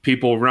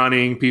 People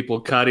running, people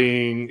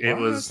cutting. It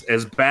was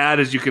as bad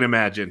as you can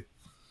imagine.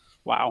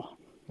 Wow.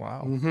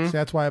 Mm-hmm. See,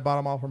 that's why I bought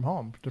them all from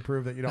home, to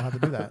prove that you don't have to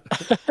do that.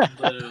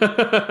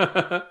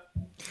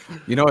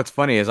 You know what's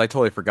funny is I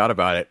totally forgot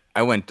about it.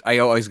 I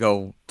always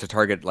go to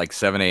Target like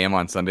 7 a.m.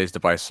 on Sundays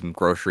to buy some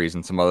groceries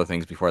and some other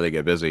things before they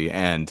get busy.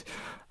 And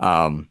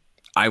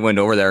I went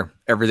over there.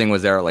 Everything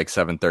was there at like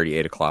 7:30,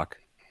 8 o'clock.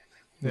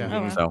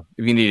 Yeah. So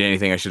if you need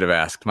anything, I should have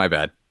asked. My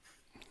bad.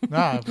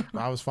 No,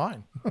 I was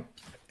fine.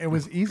 It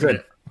was easy.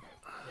 Good.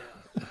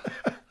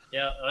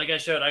 Yeah, like I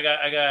showed, I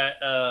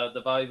got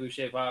the Bobby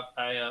Boucher pop.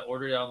 I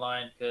ordered it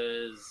online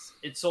because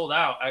it sold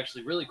out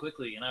actually really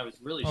quickly, and I was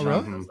really shocked.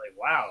 Really? I was like,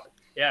 wow,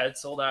 yeah, it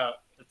sold out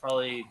in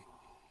probably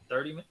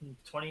 30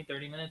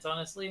 minutes,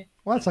 honestly.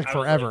 Well, that's like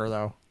forever,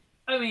 though.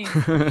 I mean,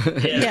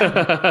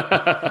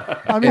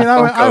 Yeah. I mean,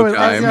 I would.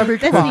 I mean,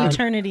 That's come an on.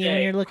 eternity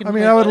when you're looking. I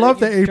mean, for I would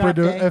love your the apron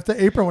drop to. day. If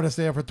the apron would have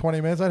stayed up for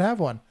 20 minutes, I'd have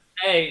one.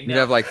 hey, You'd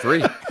have like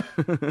 3.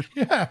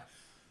 Yeah.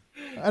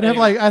 I'd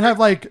have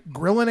like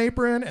grilling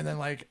apron and then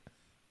like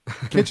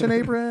kitchen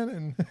apron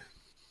and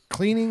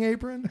cleaning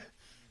apron.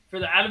 for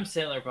the Adam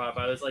Sandler pop,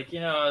 I was like,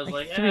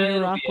 Like 3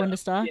 Rock, one to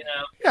stock.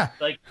 Yeah.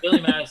 Like Billy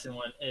Madison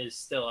one is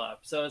still up,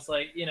 so it's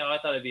like I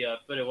thought it'd be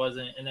up, but it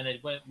wasn't, and then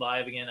it went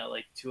live again at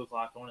like 2:00.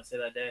 I want to say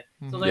that day.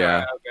 So I was like, Yeah. all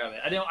right, I'll grab it.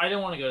 I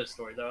didn't want to go to the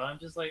store though. I'm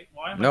just like,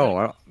 why am I? No, going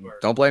I to the store?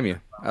 don't blame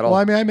you at all. Well,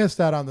 I mean, I missed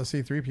out on the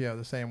C-3PO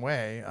the same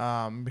way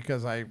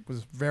because I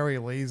was very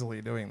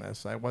lazily doing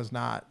this. I was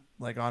not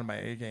like on my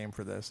A game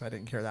for this. I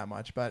didn't care that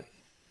much, but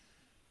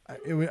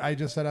I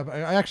just set up.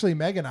 Actually,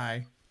 Meg and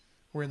I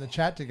were in the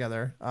chat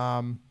together,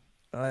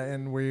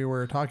 and we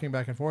were talking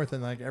back and forth.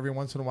 And like every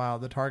once in a while,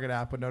 the Target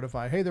app would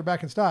notify, "Hey, they're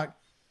back in stock,"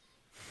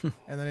 and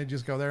then I'd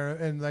just go there.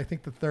 And I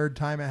think the third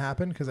time it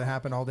happened, because it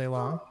happened all day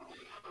long,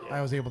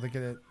 I was able to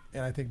get it.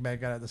 And I think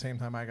Meg got it at the same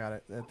time I got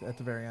it at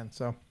the very end.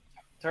 So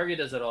Target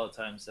does it all the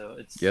time, so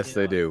it's Yes,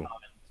 they do. Common.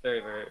 It's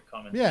very, very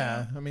common.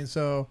 yeah, I mean,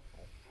 so.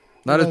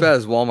 Not as bad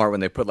as Walmart when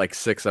they put like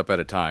 6 up at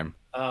a time.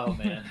 Oh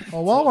man.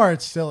 Well,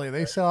 Walmart's silly.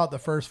 They sell out the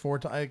first 4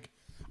 times. Like,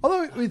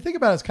 although when you think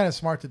about it, it's kind of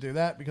smart to do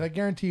that because I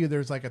guarantee you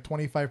there's like a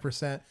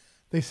 25%.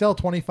 They sell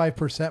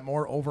 25%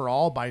 more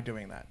overall by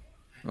doing that.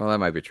 Well, that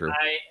might be true.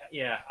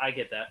 I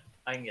get that.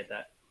 I can get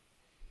that.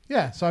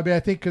 Yeah, so I mean, I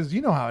think because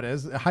you know how it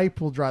is,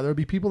 hype will draw. There'll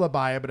be people that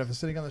buy it, but if it's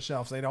sitting on the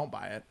shelves, they don't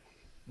buy it.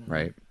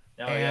 Right.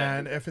 Oh,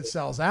 And if it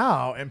sells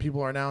out and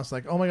people are announced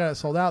like, "Oh my god, it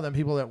sold out," then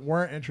people that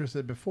weren't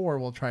interested before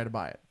will try to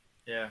buy it.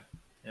 Yeah.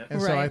 Yep.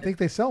 And so I think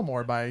they sell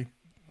more by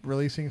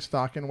releasing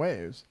stock in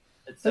waves.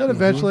 It's And then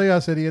eventually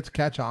us idiots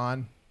catch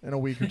on in a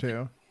week or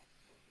two.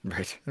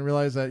 Right. And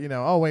realize that,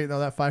 oh, wait, no,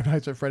 that Five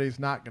Nights at Freddy's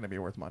not going to be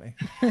worth money.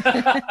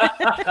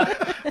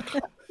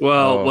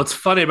 Well, what's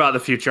funny about the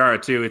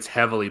Futura too, it's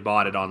heavily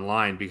bought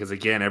online because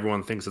again,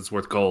 everyone thinks it's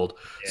worth gold.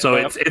 Yeah. So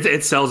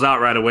it sells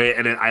out right away,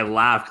 and I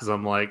laugh because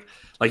I'm like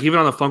even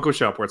on the Funko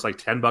shop where it's like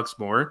 $10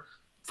 more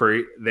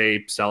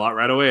they sell out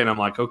right away, and I'm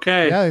like,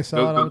 okay, yeah, they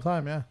sell out all the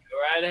time, yeah. Go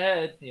right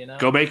ahead,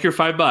 Go make your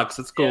 $5.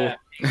 It's cool. Yeah,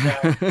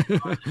 exactly.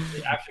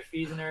 After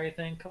fees and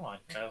everything, come on,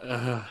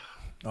 bro.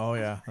 Oh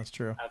yeah, that's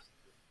true.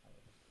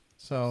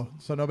 Absolutely.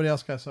 So nobody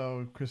else got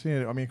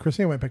Christina went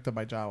and picked up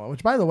my Jawa,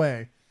 which by the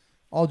way,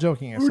 all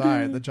joking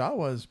aside, the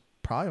Jawa is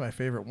probably my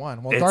favorite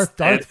one. Well,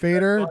 Darth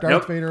Vader, of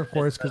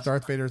course, because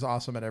Darth Vader is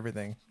awesome at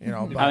everying.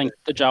 I think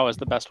the Jawa is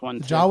the best one.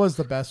 The Jawa is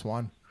the best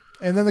one,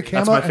 and then the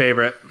camo. That's my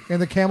favorite.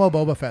 And the camo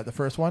Boba Fett, the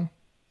first one.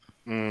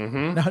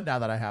 Mm-hmm. Now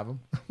that I have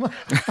them. Now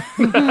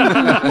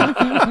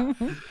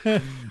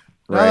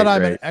that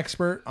I'm an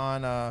expert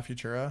on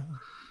Futura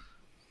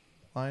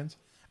lines,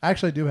 I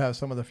actually do have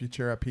some of the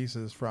Futura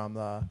pieces from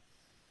the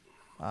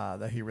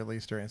that he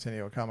released during San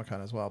Diego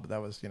Comic-Con as well, but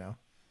that was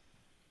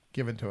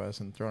given to us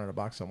and thrown in a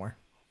box somewhere.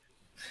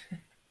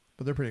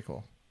 But they're pretty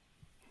cool.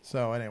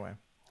 So anyway,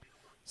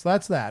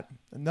 that's that.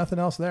 Nothing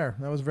else there.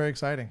 That was very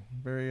exciting.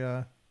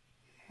 Very.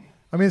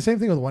 I mean, the same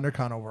thing with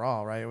WonderCon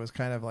overall, right? It was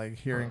kind of like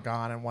here and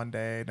gone in one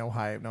day, no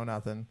hype, no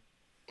nothing.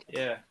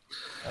 Yeah.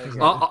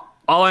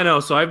 All I know,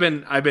 so I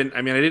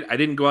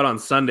didn't go out on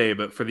Sunday,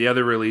 but for the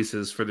other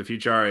releases for the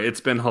Futura,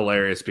 it's been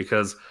hilarious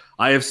because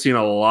I have seen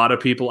a lot of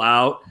people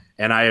out,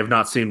 and I have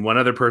not seen one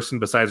other person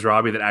besides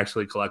Robbie that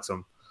actually collects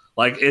them.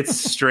 Like, it's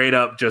straight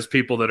up just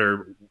people that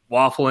are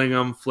waffling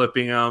them,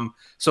 flipping them.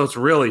 So it's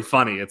really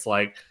funny. It's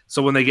like,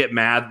 so when they get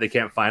mad they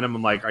can't find them,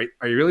 I'm like,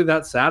 are you really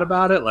that sad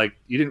about it? Like,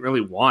 you didn't really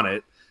want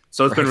it.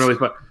 So it's been really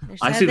fun.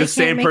 I see the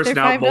same person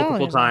out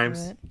multiple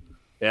times.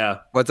 Yeah.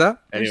 What's that?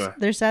 Anyway,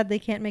 they're sad they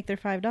can't make their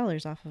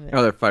 $5 off of it.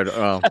 Oh, they're $5.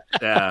 Oh,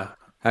 yeah.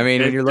 I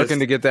mean, when you're looking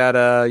to get that,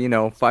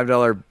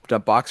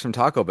 $5 box from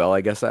Taco Bell,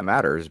 I guess that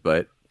matters.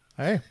 But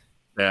hey,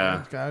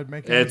 yeah, gotta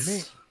make it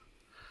meat.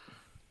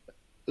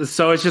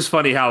 So it's just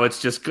funny how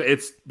it's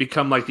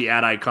become like the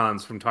ad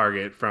icons from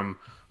Target from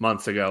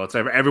months ago. It's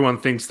everyone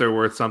thinks they're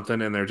worth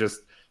something, and they're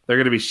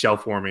going to be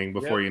shelf warming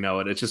before you know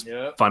it. It's just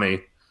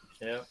funny.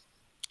 Yeah.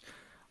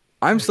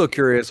 I'm still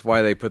curious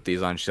why they put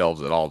these on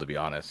shelves at all, to be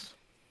honest.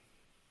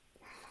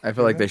 I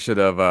feel like they should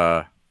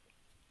have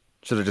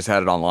just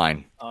had it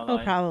online.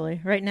 Oh, probably.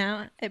 Right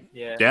now?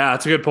 Yeah,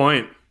 that's a good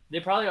point. They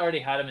probably already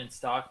had them in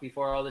stock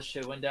before all this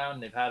shit went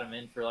down. They've had them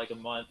in for like a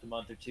month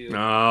or two.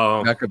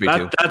 No, that could be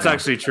too. That's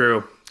actually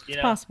true.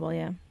 It's possible,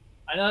 yeah.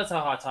 I know that's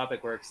how Hot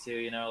Topic works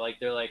too. Like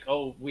they're like,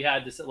 oh, we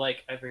had this.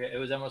 Like I forget, it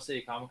was Emerald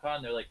City Comic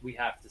Con. They're like, we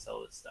have to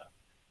sell this stuff.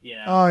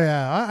 Oh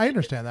yeah, I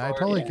understand that. I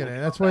totally get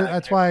it. That's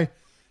why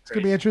it's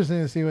gonna be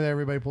interesting to see what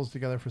everybody pulls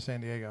together for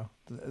San Diego.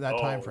 That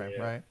time frame,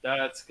 right?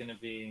 It's gonna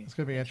be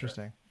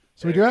interesting.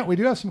 So we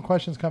do have some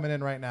questions coming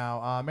in right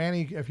now.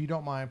 Manny, if you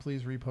don't mind,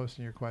 please reposting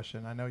your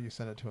question. I know you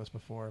sent it to us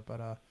before, but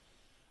I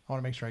want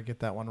to make sure I get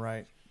that one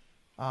right.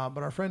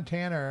 But our friend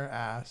Tanner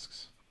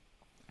asks,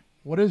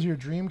 what is your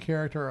dream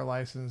character or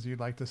license you'd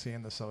like to see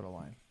in the soda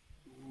line?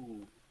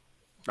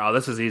 Oh,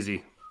 this is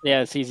easy.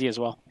 Yeah, it's easy as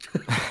well.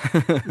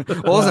 Well,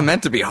 it wasn't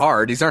meant to be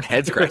hard. These aren't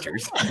head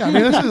scratchers. Yeah, I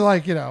mean, this is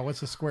like, what's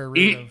the square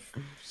root of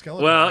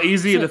skeleton? Well,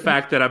 easy the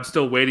fact that I'm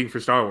still waiting for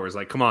Star Wars.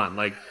 Like, come on.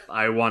 Like,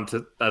 I want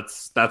to.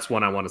 That's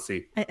one I want to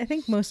see. I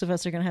think most of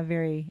us are going to have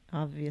very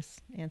obvious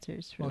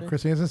answers for this.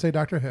 Christine's going to say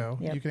Doctor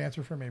Who. Yep. You can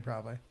answer for me,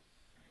 probably.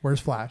 Where's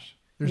Flash?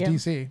 There's Yep.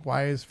 DC.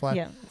 Why is Flash?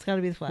 Yeah, it's got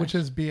to be the Flash. Which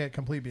is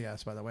complete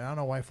BS, by the way. I don't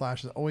know why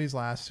Flash is always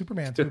last.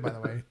 Superman, too, by the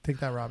way. Take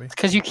that, Robbie.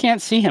 Because you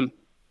can't see him.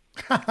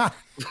 He's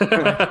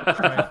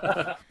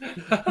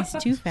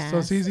too fast. So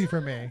it's easy for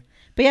me.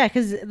 But yeah,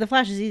 because the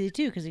Flash is easy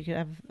too, because you could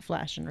have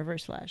Flash and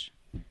Reverse Flash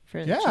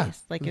for the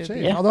chase. Like for the it would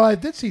chase. be, Although I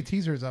did see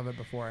teasers of it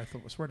before. I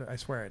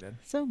swear I did.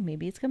 So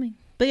maybe it's coming.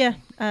 But yeah,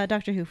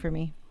 Doctor Who for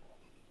me.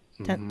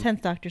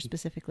 10th Doctor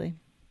specifically.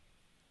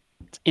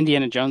 It's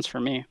Indiana Jones for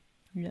me.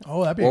 Yeah.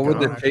 Oh, that'd be What a would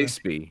good the one, chase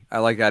be? I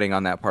like adding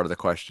on that part of the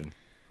question.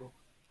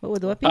 What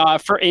would the what be?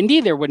 For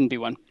Indy, there wouldn't be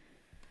one.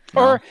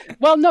 Or,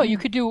 well, no, you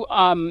could do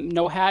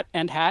no hat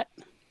and hat.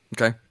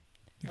 Okay.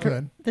 You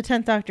could. The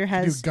 10th Doctor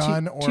has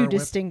gun two, or two whip.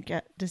 distinct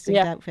outfits.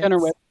 Gun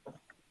or whip.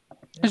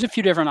 There's a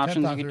few different 10th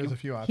options. Doctor is a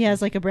few options. He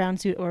has like a brown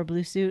suit or a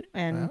blue suit,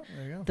 and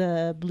there you go.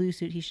 the blue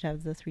suit he should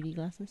have the 3D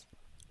glasses.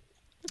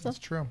 That's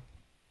true.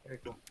 Very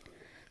cool.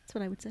 That's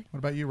what I would say. What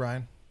about you,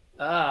 Ryan?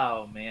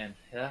 Oh man,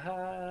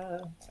 I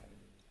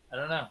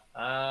don't know.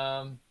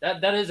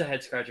 That is a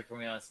head scratcher for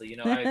me, honestly.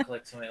 I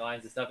collect so many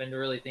lines and stuff, and to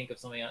really think of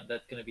something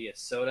that's going to be a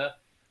soda.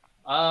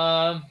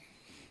 I'll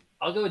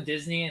go with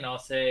Disney, and I'll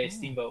say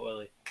Steamboat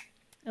Willie.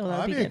 Oh,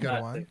 that'd be a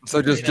good one.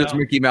 So just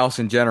Mickey Mouse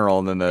in general,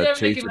 and then the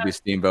chase Mickey would be Mouse.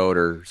 Steamboat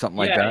or something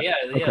like that. Yeah,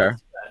 Okay.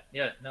 that's bad.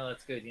 Yeah, no,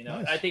 that's good.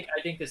 Nice. I think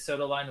the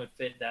soda line would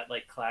fit that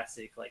like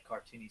classic, like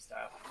cartoony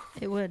style.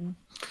 It would.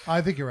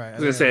 I think you're right. I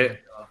was gonna say,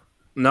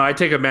 no, I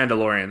take a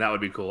Mandalorian. That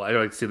would be cool. I'd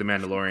like to see the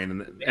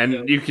Mandalorian,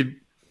 and you could.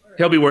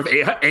 He'll be worth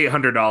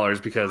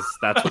 $800 because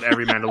that's what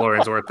every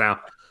Mandalorian's worth now.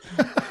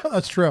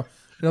 That's true.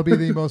 It'll be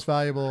the most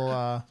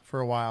valuable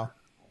for a while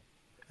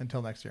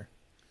until next year.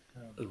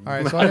 All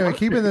right. So anyway,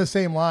 keeping the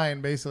same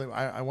line, basically,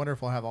 I wonder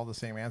if we'll have all the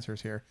same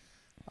answers here.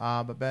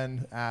 But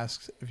Ben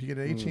asks, if you get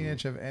an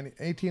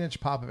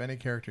 18-inch pop of any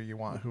character you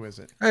want, who is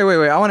it? Hey,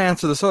 wait. I want to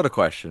answer the soda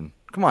question.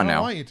 Come on I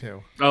now. want you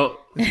to. Oh,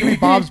 It's gonna be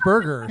Bob's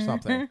Burger or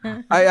something.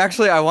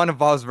 I wanted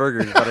Bob's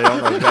Burgers, but I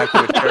don't know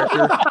exactly which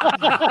character.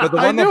 But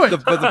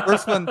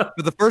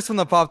the first one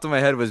that popped in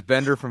my head was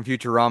Bender from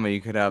Futurama. You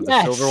could have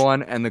the silver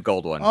one and the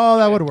gold one. Oh,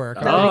 that would work.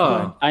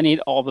 I need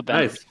all the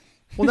Benders. nice.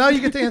 Well, now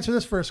you get to answer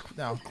this first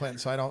now,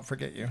 Clint, so I don't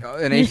forget you.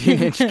 An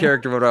 18-inch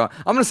character. I'm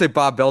going to say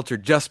Bob Belcher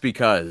just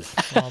because.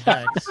 Oh,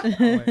 thanks.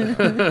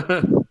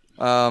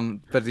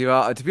 But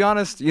to be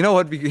honest, you know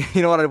what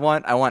I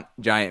want? I want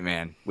Giant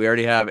Man. We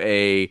already have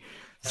a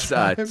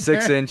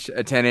 6-inch,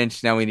 a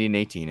 10-inch. Now we need an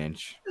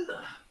 18-inch.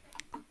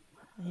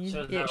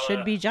 It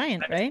should be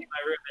giant, right?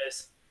 My room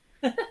is.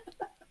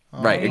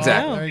 Right,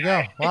 exactly. There you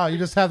go. Wow, you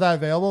just have that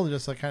available,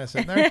 just like kind of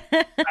sitting there.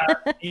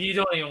 You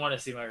don't even want to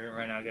see my room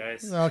right now,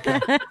 guys. Okay,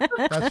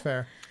 that's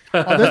fair.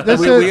 Oh,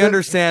 We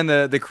understand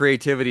the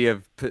creativity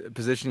of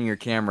positioning your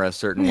camera a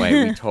certain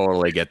way. We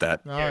totally get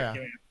that. Oh yeah.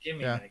 Give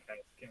me Yeah. a minute, guys.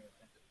 Give me a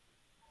minute.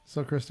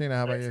 So Christina,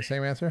 how about you?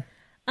 Same answer?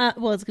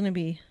 Well, it's going to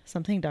be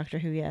something Doctor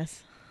Who,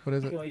 yes. What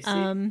is Can it? we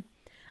see?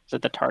 Is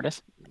it the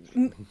TARDIS?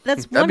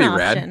 That's That'd one be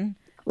rad. option.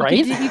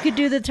 Right? You could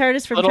do the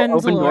TARDIS from Little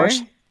open Trenzalore,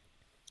 doors.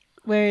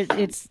 where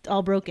it's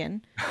all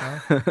broken,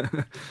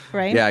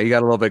 right? Yeah, you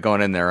got a little bit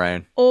going in there,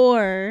 Ryan.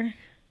 Or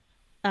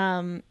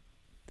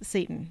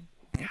Satan.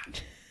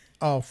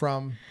 Oh,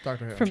 from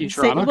Doctor Who. From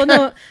Futurama? Satan.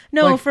 Well,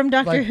 no, Like- from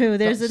Doctor like Who.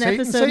 There's an Satan,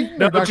 episode. Satan, or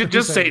No, Doctor Who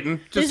just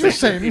Satan. Just Just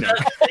Satan.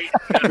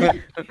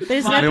 Satan.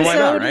 There's an I mean, why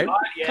not, episode right?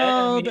 Yeah,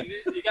 called.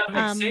 you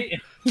gotta make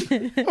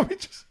Satan. Oh, we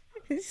just-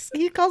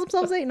 He calls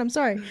himself Satan. I'm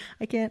sorry,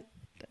 I can't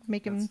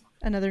make him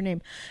another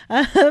name.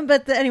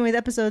 But anyway, the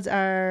episodes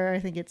are, I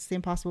think it's the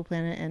Impossible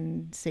Planet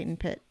and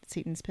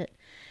Satan's Pit,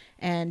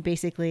 and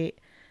basically,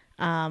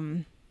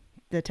 the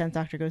 10th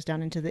Doctor goes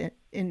down into the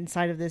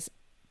inside of this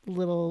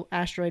little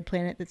asteroid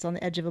planet that's on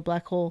the edge of a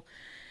black hole,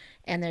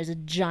 and there's a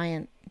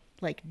giant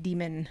like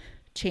demon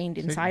chained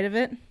inside of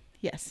it.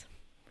 Yes,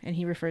 and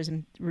he refers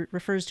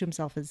to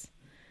himself as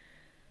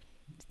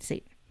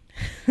Satan.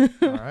 All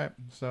right.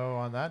 So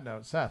on that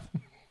note, Seth.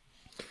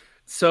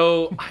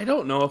 So I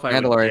don't know if I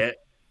would Mandalorian. get.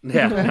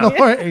 Yeah, no.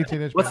 Mandalorian,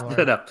 18-inch Let's Mandalorian. split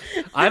it up.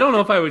 I don't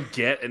know if I would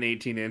get an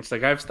 18-inch.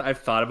 Like I've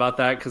thought about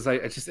that because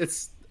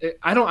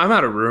I'm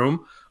out of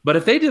room. But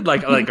if they did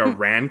like a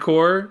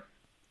Rancor,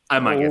 I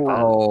might get that.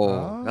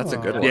 Oh, that's a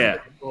good one. Yeah,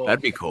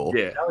 That'd be cool.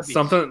 yeah, That would be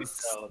something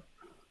so-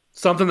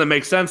 something that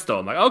makes sense though.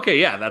 I'm like, okay,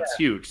 yeah, that's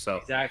huge. So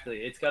Exactly.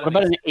 It's got What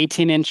about an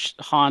 18-inch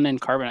Han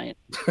and Carbonite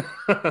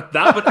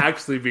that would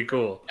actually be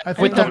cool. I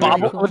think with the that would be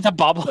bobble? cool. With the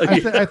bobble.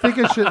 I think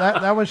it should.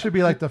 That one should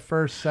be like the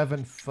first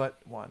 7-foot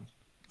one.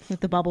 With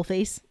the bobble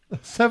face.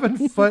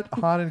 7-foot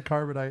haunted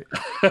carbonite.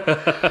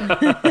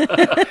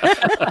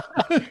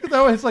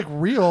 That way it's like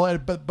real,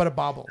 but it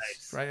bobbles,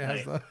 right? It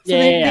has the...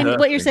 So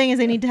what you're saying is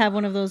they need to have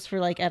one of those for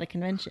like at a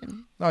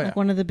convention. Oh yeah, like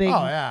one of the big.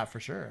 Oh yeah, for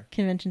sure.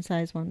 Convention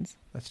size ones.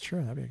 That's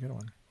true. That'd be a good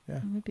one. Yeah.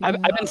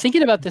 I've been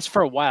thinking about this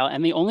for a while,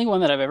 and the only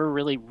one that I've ever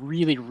really,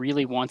 really,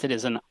 really wanted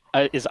is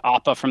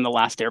Appa from The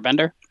Last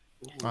Airbender.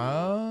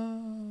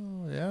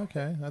 Oh, yeah,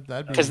 okay.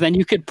 That'd be... Because then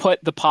you could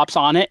put the pops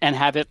on it and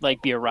have it like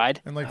be a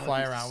ride. And like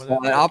fly around with it.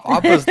 Well,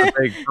 Appa's the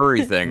big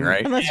furry thing,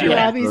 right? Unless you're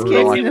Robbie's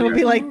kids, and it'll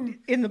be like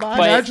in the box.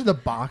 Imagine the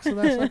box of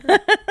that sucker.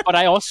 But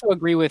I also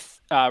agree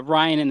with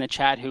Ryan in the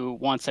chat who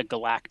wants a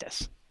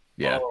Galactus.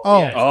 Yeah.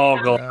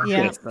 Galactus.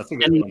 Yeah. That's a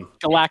good one.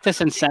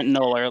 Galactus and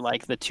Sentinel are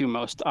like the two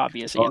most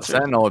obvious answers.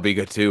 Sentinel would be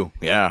good too.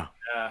 Yeah.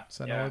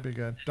 Sentinel would be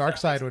good.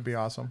 Darkseid would be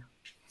awesome.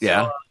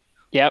 Yeah.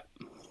 Yep.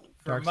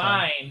 For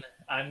mine,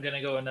 I'm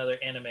gonna go another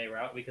anime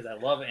route because I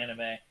love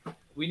anime.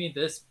 We need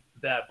this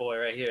bad boy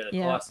right here, the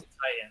Colossal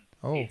Titan.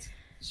 Oh.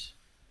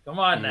 Come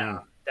on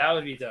now. That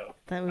would be dope.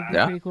 That would be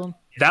pretty cool.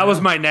 That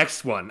was my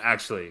next one,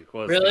 actually.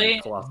 Was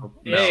really? Colossal.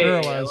 No. Sure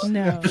it was.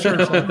 No.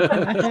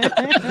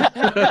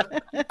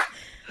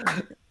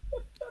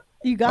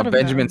 You got him.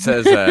 Benjamin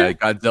says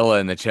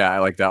Godzilla in the chat. I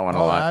like that one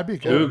a lot. That'd be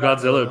cool. Ooh,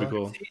 Godzilla would be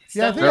cool.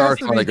 Yeah, I think there are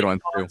some other good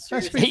ones too.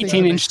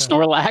 18-inch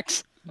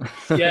Snorlax.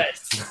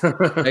 Yes.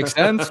 Makes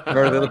sense.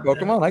 Or the other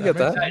Pokemon. I get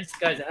that.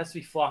 Guys, it has to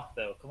be flocked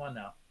though. Come on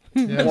now.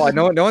 Yes. Well,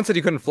 no one said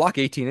you couldn't flock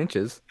 18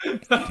 inches.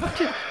 That's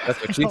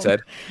what she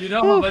said. You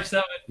know how much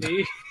that would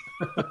be?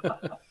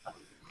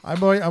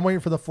 I'm waiting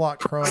for the flock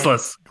chrome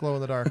glow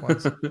in the dark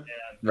ones.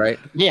 Right?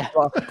 Yeah.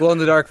 Glow in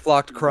the dark,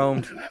 flocked,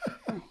 chromed.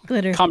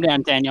 Glitter. Calm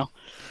down, Daniel.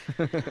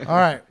 All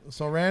right.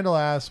 So Randall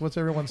asks, "What's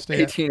everyone's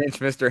stay? 18-inch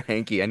Mr.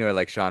 Hanky." I knew I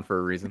liked Sean for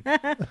a reason.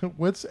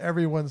 What's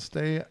everyone's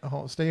stay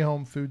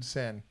home food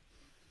sin?"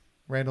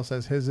 Randall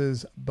says his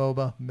is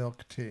boba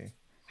milk tea.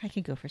 I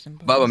could go for some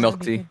Bubba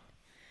milk tea.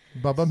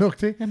 Bubba milk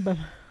tea. Bubba.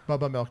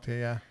 Bubba milk tea.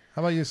 Yeah.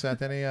 How about you,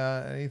 Seth?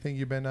 Anything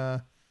you've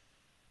been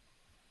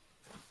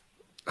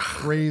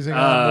raising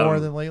on more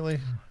than lately?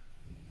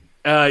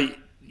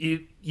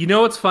 You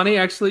know what's funny?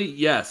 Actually,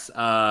 yes.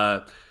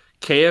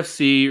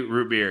 KFC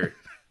root beer.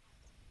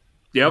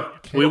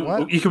 Yep.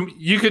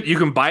 You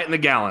can buy it in the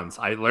gallons.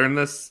 I learned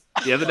this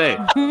the other day.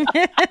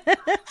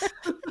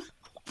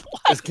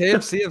 Does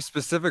KFC have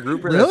specific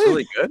root beer that's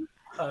really good?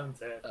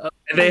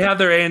 They have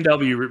their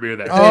A&W root beer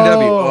there.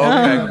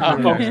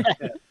 Okay.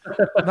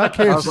 Not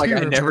KFC. I was like,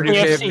 I never knew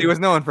KFC was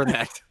known for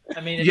that.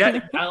 I mean, it's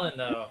a gallon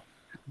though.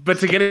 But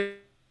to get a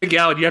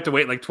gallon, you have to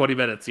wait like 20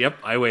 minutes. Yep,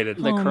 I waited.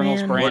 The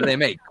Colonel's brand. What do they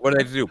make? What do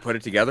they have to do? Put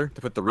it together?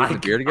 To put the root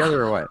and beer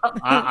together or what?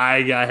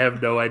 I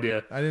have no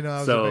idea. I didn't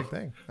know that was a big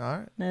thing. All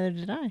right. Neither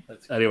did I.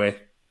 Anyway.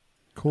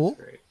 Cool.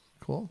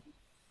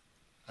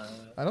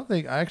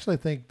 I actually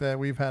think that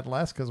we've had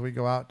less because we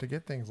go out to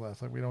get things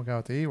less. Like we don't go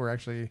out to eat. We're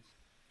actually...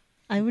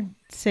 I would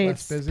say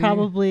it's busy.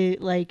 probably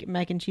like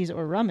mac and cheese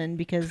or ramen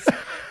because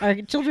our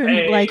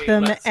children like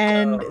them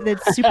and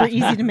it's super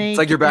easy to make. It's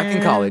like you're back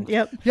in college.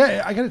 Yep.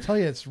 Yeah, I got to tell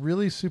you, it's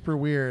really super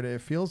weird. It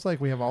feels like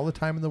we have all the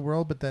time in the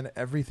world, but then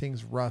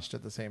everything's rushed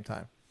at the same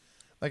time.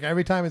 Like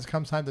every time it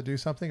comes time to do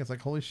something, it's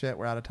like, holy shit,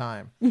 we're out of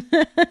time.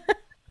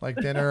 Like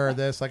dinner or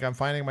this, like I'm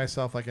finding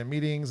myself like in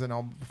meetings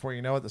and before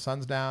you know it, the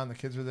sun's down, the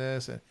kids are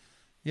this. And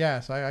yeah,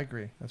 so I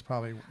agree. That's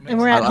probably. And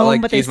we're at home,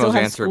 like but they still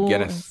have answer school. of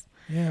Guinness.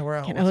 Yeah, we're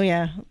out. Oh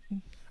yeah.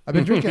 I've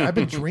been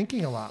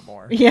drinking a lot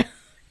more. Yeah.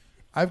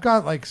 I've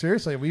got like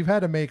seriously, we've had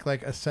to make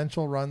like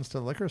essential runs to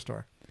the liquor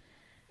store.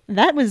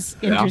 That was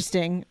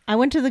interesting. I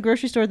went to the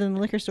grocery store than the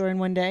liquor store in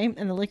one day,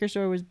 and the liquor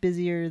store was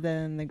busier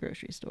than the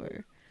grocery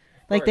store.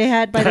 Like they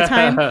had by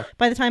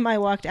the time I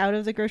walked out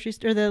of the grocery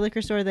store, the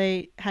liquor store,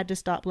 they had to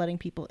stop letting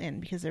people in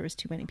because there was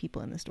too many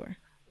people in the store.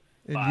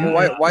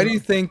 Why do you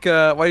think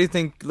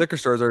liquor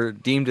stores are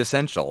deemed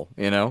essential?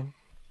 You know.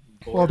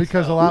 Well,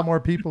 because a lot more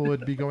people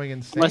would be going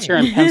insane. Unless you're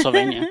in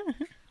Pennsylvania.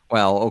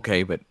 Well,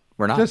 okay, but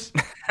we're not. Just,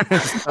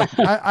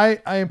 I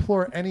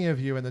implore any of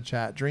you in the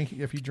chat,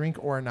 if you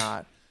drink or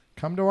not,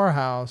 come to our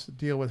house,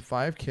 deal with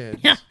 5 kids.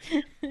 Yeah.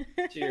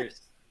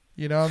 Cheers.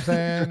 You know what I'm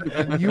saying?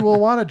 And you will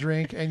want to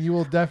drink, and you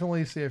will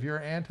definitely see if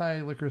you're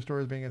anti-liquor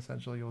stores being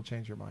essential, you'll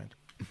change your mind.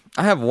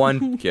 I have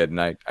one kid,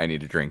 and I need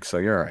to drink, so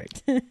you're all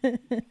right.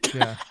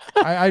 Yeah.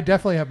 I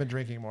definitely have been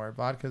drinking more.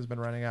 Vodka's been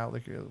running out.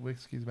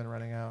 Whiskey's been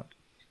running out.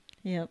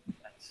 Yep.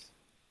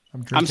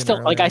 I'm still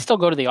earlier. I still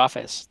go to the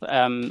office.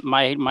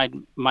 My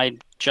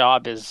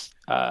job is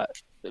the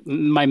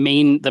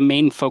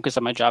main focus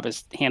of my job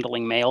is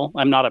handling mail.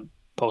 I'm not a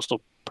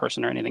postal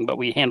person or anything, but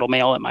we handle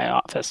mail at my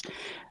office.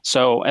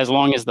 So as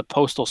long as the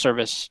postal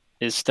service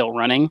is still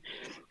running,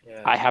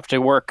 I have to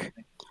work.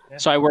 Yeah.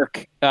 So I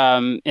work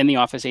in the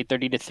office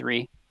 8:30 to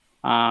 3.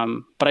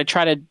 But I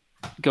try to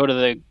go to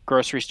the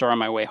grocery store on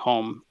my way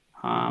home.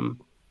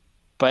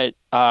 But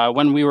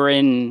when we were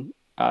in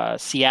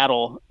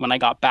Seattle, when I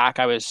got back,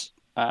 I was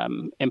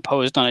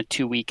imposed on a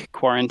 2-week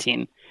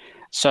quarantine.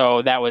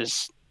 So that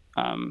was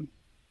a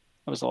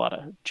lot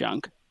of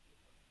junk.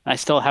 I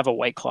still have a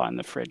White Claw in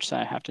the fridge, so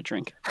I have to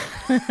drink.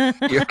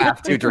 You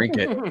have to drink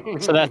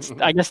it. So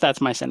I guess that's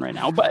my sin right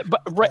now. But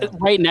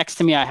right next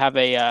to me, I have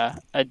a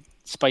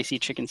spicy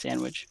chicken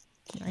sandwich.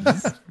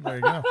 Nice. There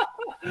you go.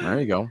 There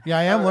you go. Yeah,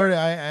 I am learning.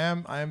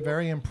 I am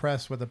very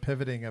impressed with the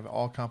pivoting of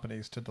all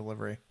companies to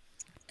delivery,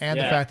 and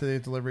the fact that the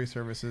delivery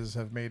services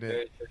have made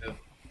it.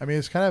 I mean,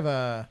 it's kind of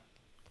a.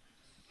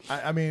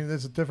 I mean,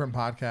 there's a different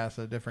podcast,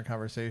 a different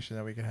conversation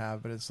that we could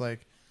have, but it's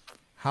like,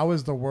 how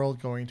is the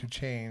world going to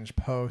change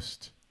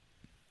post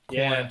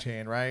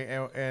quarantine, right?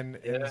 And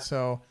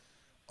so,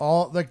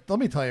 let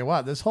me tell you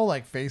what, this whole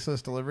like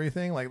faceless delivery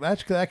thing, like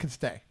that could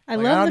stay. I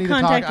love the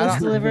contactless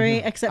delivery,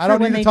 except for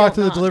when they don't. I don't need to talk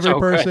to the delivery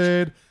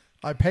person.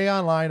 I pay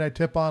online. I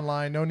tip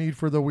online. No need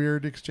for the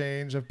weird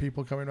exchange of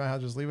people coming to my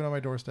house. Just leave it on my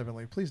doorstep and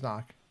leave. Please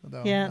knock.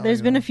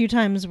 There's been a few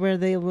times where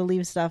they will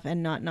leave stuff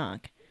and not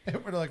knock.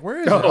 We're like,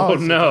 where is it? Oh,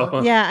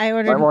 no. Yeah, I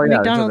ordered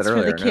McDonald's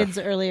for the kids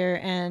earlier,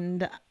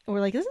 and we're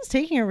like, this is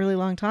taking a really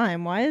long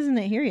time. Why isn't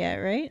it here yet,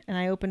 right? And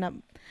I opened up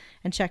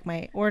and checked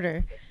my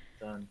order.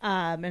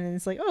 And then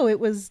it's like, oh, it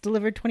was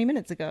delivered 20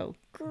 minutes ago.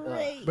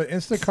 Great. But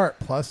Instacart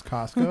plus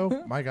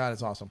Costco, my God,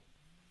 it's awesome.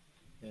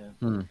 Yeah.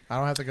 I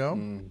don't have to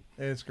go.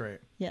 It's great.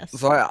 Yes.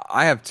 So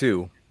I have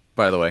two,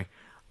 by the way.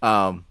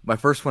 My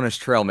first one is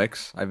trail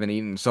mix. I've been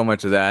eating so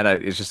much of that.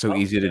 It's just so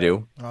easy to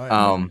do. Oh,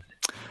 yeah.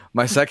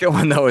 My second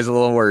one, though, is a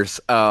little worse.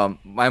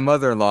 My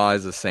mother-in-law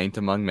is a saint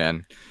among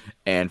men.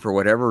 And for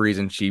whatever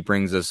reason, she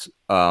brings us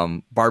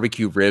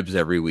barbecue ribs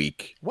every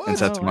week and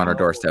sets them on our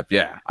doorstep.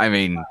 Yeah. I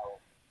mean,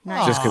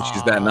 just because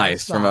she's that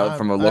nice from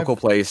a local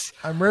place.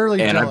 I'm rarely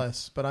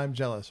jealous, but I'm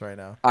jealous right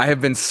now. I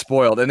have been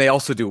spoiled. And they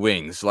also do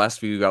wings.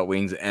 Last week we got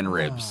wings and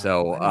ribs.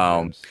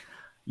 So,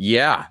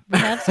 yeah.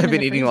 I've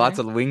been eating lots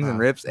of wings and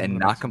ribs and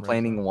not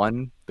complaining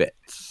one bit.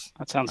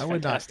 That sounds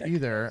fantastic. I would not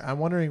either. I'm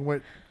wondering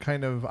what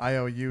kind of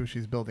IOU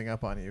she's building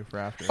up on you for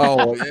after.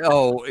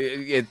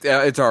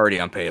 It's already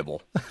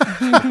unpayable.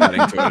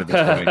 At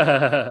this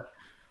point.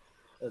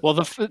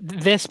 Well,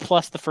 this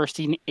plus the first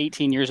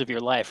 18 years of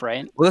your life,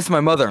 right? Well, this is my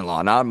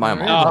mother-in-law, not my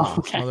mom. Oh,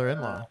 okay.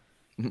 Mother-in-law.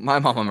 My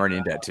mom, I'm already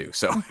in debt too,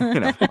 so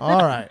you know.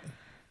 All right.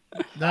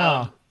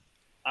 Now,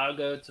 I'll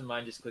go to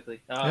mine just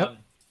quickly. Yep.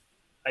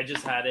 I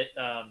just had it.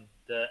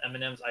 The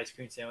M&M's ice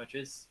cream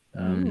sandwiches.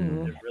 They're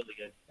really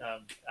good.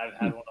 I've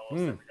had one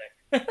almost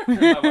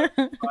every day.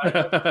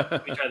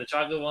 We try the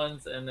chocolate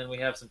ones, and then we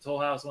have some Toll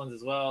House ones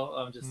as well.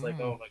 I'm just like,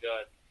 oh my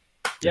God.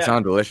 They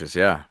sound delicious,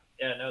 yeah.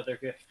 Yeah, no, they're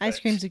good.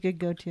 Ice cream's a good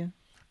go-to.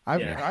 I'm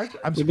surprised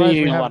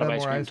we haven't done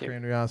more ice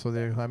cream, to be honest with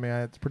you. I mean,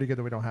 it's pretty good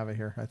that we don't have it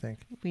here, I think.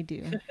 We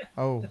do.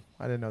 Oh,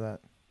 I didn't know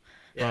that.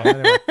 Yeah. Well,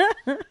 anyway.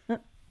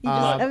 You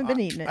just haven't been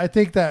eating it. I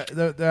think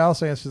that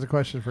also answers the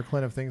question for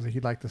Clint of things that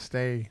he'd like to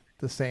stay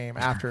the same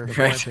after the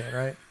quarantine,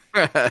 right?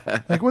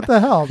 Like, what the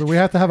hell? Do we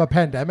have to have a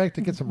pandemic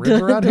to get some ribs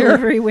around here?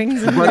 Delivery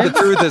wings. But the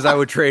truth is, I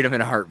would trade them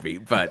in a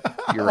heartbeat. But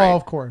you're right. Oh,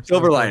 of course.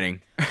 Silver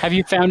lining. Have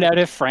you found out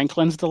if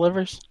Franklin's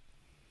delivers?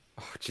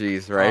 Oh,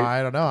 jeez, right?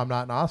 I don't know. I'm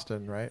not in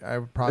Austin, right? I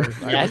would probably.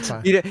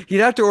 He'd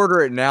have to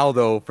order it now,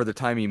 though, for the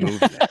time he moves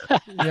there.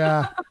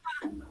 Yeah.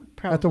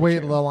 Have to wait.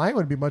 The line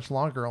would be much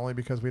longer, only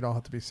because we'd all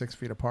have to be 6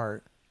 feet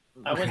apart.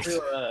 I went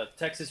to a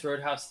Texas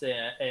Roadhouse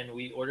today, and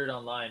we ordered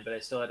online, but I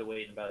still had to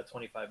wait in about a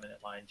 25-minute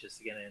line just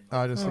to get in.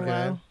 Oh, just to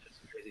get in.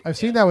 I've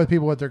seen that with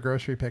people with their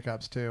grocery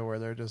pickups too, where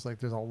they're just like,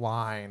 there's a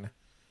line.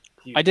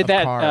 I did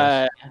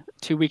that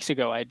 2 weeks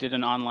ago. I did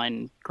an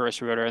online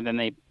grocery order, and then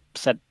they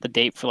set the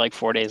date for like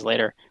 4 days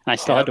later, and I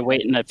still had to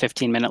wait in a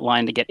 15-minute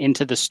line to get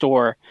into the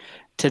store,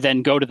 to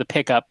then go to the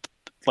pickup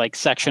like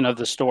section of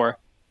the store.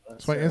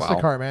 That's why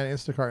Instacart, man,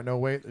 Instacart, no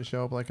wait, they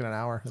show up like in an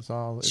hour. That's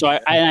all. So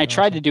I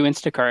tried to do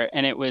Instacart,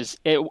 and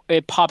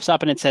it pops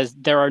up and it says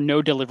there are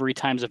no delivery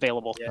times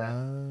available. Yeah.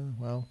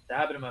 Well, that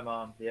happened to my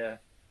mom. Yeah.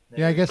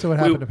 Yeah, I guess it would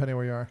happen depending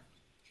where you are.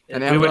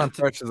 And Amazon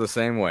Fresh is the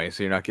same way,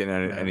 so you're not getting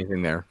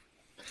anything there.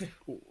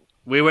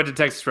 We went to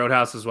Texas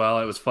Roadhouse as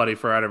well. It was funny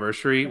for our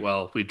anniversary.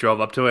 Well, we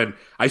drove up to it. And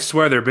I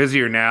swear they're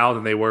busier now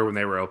than they were when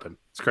they were open.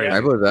 It's crazy.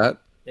 I believe that.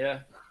 Yeah.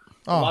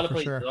 Oh, a lot of for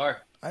places sure.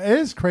 are. It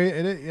is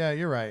crazy. Yeah,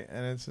 you're right,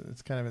 and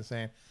it's kind of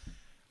insane.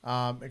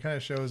 It kind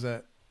of shows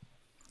that,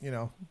 you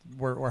know,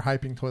 we're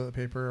hyping toilet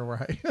paper,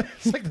 or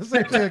it's like the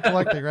same thing in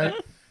collecting, right?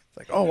 It's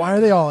like, oh, why are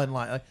they all in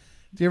line? Like,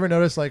 do you ever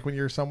notice, like, when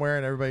you're somewhere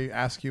and everybody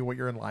asks you what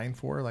you're in line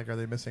for? Like, are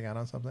they missing out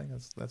on something?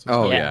 That's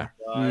oh yeah.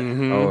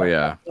 Mm-hmm. Oh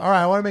yeah. All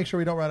right, I want to make sure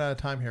we don't run out of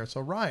time here.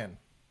 So Ryan,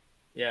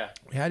 yeah,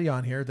 we had you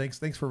on here.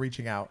 Thanks for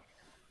reaching out.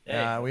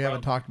 We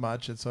haven't talked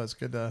much, and so it's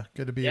good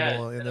to be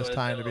able in this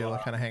time to be able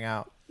to kind of hang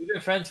out. We've been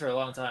friends for a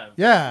long time.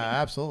 Yeah,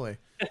 absolutely.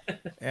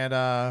 And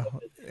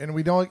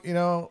we don't, you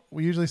know,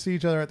 we usually see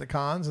each other at the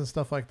cons and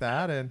stuff like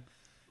that, and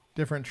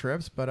different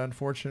trips. But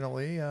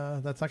unfortunately,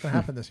 that's not going to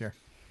happen this year.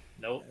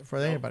 Nope. For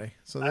anybody.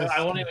 So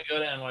I won't even go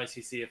to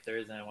NYCC if there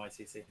is an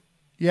NYCC.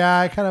 Yeah,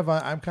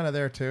 I'm kind of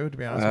there too, to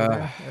be honest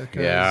with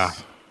you. Yeah.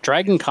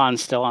 Dragon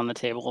Con's still on the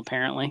table,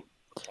 apparently.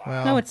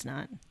 Well, no, it's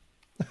not.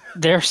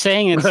 They're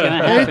saying it's going to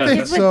happen. They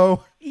think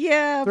so.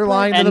 Yeah, they're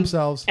lying to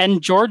themselves. And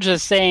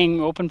Georgia's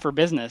saying open for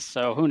business,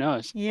 so who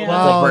knows? Yeah.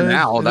 Well, for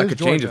now, that could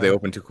change if they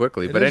open too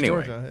quickly. But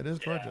anyway, it is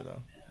Georgia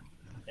though.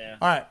 Yeah.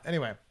 All right.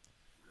 Anyway,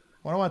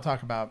 what I want to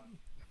talk about,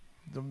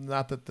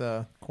 not that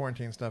the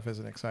quarantine stuff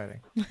isn't exciting.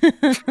 We've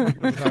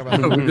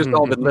just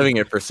all been living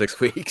it for 6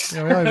 weeks.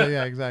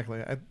 Yeah,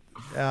 exactly.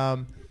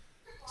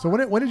 So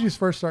when did you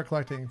first start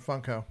collecting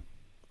Funko?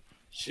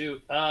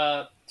 Shoot,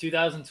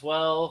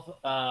 2012.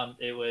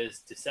 It was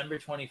December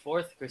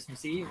 24th,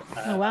 Christmas Eve.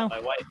 Oh wow!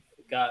 My wife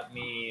got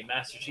me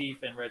Master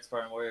Chief and Red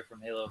Spartan Warrior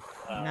from Halo.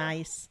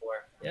 Nice. 4.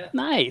 Yeah.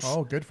 Nice.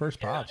 Oh, good first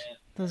pops.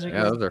 Those are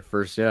Yeah, good. those are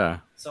first. Yeah.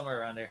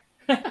 Somewhere around there.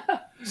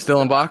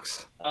 Still in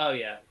box? Oh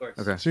yeah, of course.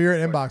 Okay. So you're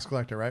an inbox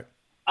collector, right?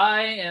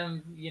 I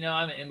am.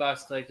 I'm an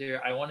inbox collector.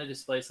 I want to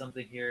display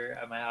something here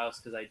at my house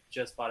because I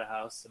just bought a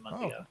house a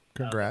month ago.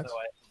 Congrats!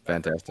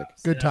 Fantastic.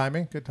 Good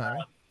timing. Good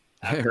timing.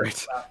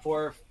 Right. About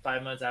 4 or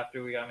 5 months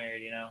after we got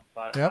married,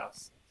 bought a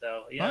house.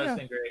 So it's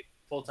been great.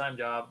 Full-time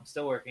job. I'm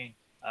still working.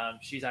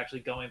 She's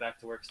actually going back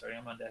to work starting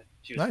on Monday.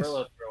 She was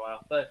furloughed for a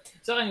while, but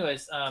so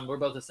anyways, we're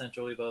both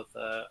essential. We both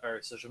are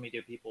social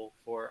media people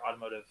for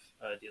automotive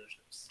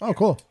dealerships. Oh,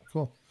 cool.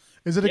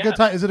 Is it a good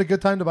time? Is it a good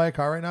time to buy a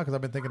car right now? Because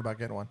I've been thinking about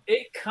getting one.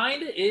 It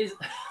kind of is.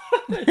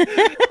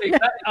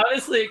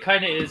 Honestly, it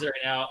kind of is right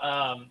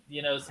now.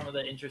 Some of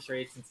the interest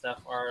rates and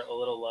stuff are a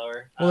little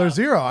lower. Well, there's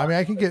zero. I mean,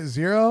 I can get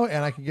 0,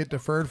 and I can get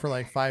deferred for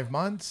like 5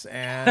 months,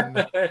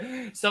 and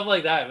stuff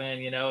like that,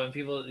 man. And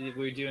people,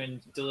 we're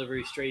doing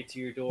delivery straight to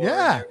your door.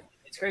 Yeah,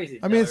 it's crazy.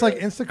 I mean, it's like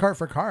Instacart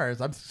for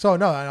cars.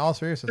 In all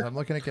seriousness, I'm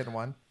looking at getting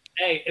one.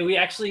 Hey, we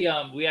actually,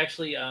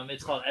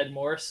 it's called Ed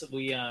Morse.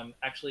 We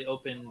actually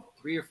opened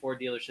 3 or 4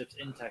 dealerships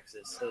in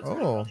Texas. So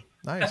it's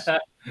nice.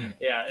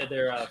 Yeah,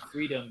 they're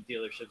Freedom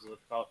dealerships, is what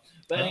they're called.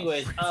 But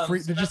anyways,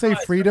 did you say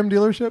Freedom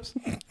dealerships?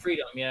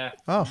 Freedom, yeah.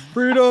 Oh,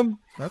 Freedom.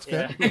 That's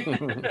good.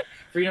 Yeah.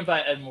 Freedom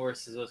by Ed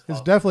Morse is what it's called.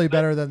 It's definitely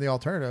better than the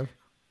alternative.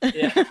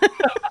 Yeah.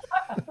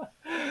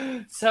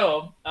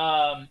 So,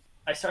 I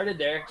started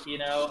there.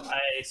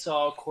 I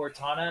saw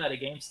Cortana at a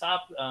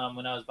GameStop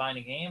when I was buying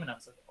a game, and I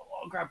was like,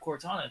 I'll grab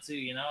Cortana too.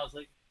 I was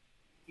like,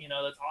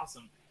 that's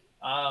awesome.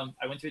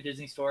 I went to a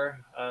Disney store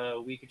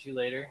a week or 2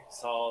 later. I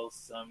saw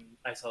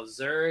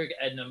Zurg,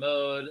 Edna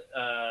Mode.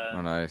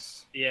 Oh,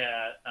 nice.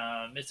 Yeah,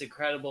 Miss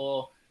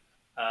Incredible,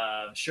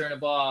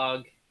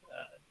 Chernabog.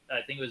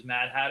 I think it was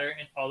Mad Hatter,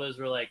 and all those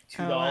were like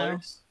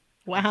 $2.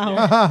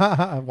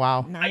 Wow.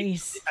 Wow.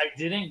 Nice. I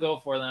didn't go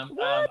for them.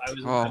 I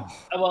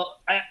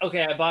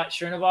bought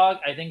Chernabog,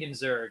 I think, in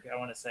Zurg. I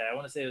want to say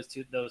it was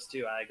those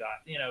two I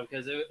got,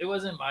 because it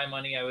wasn't my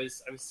money. I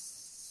was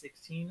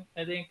 16,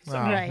 I think. So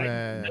I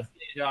a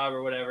job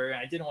or whatever.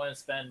 I didn't want to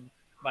spend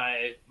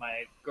my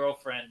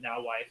girlfriend, now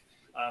wife,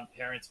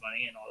 parents'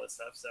 money and all this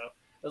stuff. So I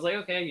was like,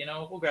 okay,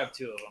 we'll grab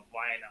 2 of them.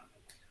 Why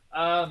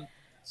not?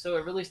 So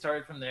it really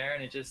started from there,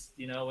 and it just,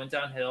 went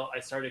downhill. I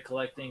started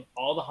collecting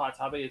all the Hot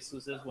Topic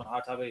exclusives when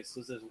Hot Topic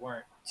exclusives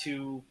weren't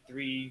 2,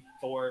 3,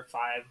 4,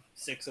 5,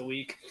 6 a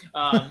week.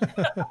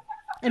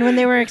 And when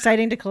they were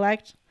exciting to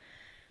collect?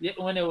 Yeah,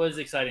 when it was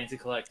exciting to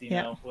collect,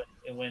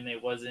 when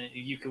it wasn't,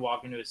 you could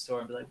walk into a store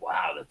and be like,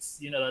 wow,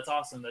 that's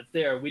awesome. That's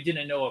there. We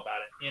didn't know about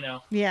it,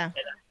 Yeah. And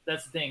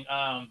that's the thing.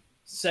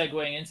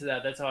 Segueing into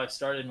that, that's how I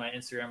started my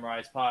Instagram,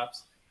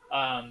 Ryespops.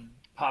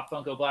 Pop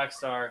Funko Black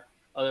Star,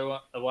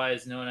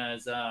 otherwise known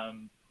as I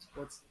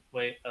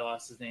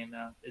lost his name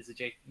now. Is it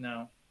Jake?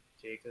 No,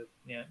 Jacob.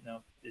 Yeah,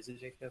 no. Is it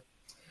Jacob?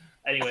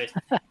 Anyways,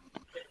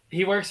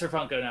 he works for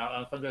Funko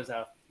now. Funko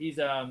South. He's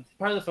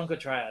part of the Funko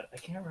Triad. I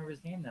can't remember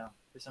his name now.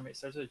 For some reason, it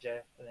starts with a J,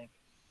 I think.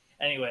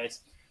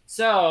 Anyways,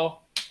 so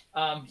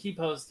he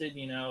posted,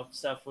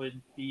 stuff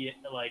would be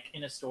like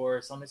in a store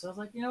or something. So I was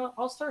like,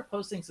 I'll start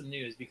posting some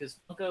news,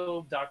 because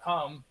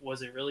Funko.com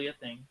wasn't really a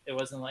thing. It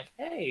wasn't like,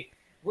 hey,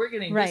 we're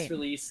getting this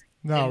release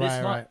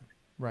this month.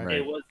 Right.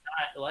 It was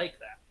not like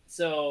that.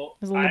 So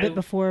it was a little bit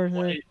before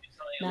the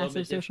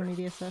massive social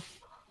media stuff.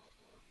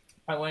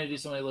 I wanted to do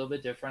something a little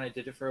bit different. I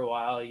did it for a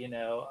while,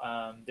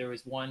 There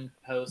was one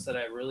post that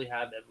I really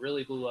had that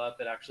really blew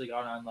up. It actually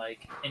got on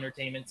like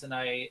Entertainment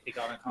Tonight. It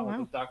got on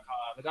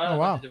comicbook.com. It got on a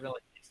bunch of different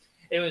things.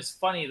 It was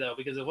funny though,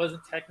 because it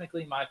wasn't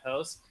technically my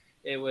post.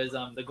 It was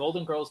the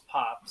Golden Girls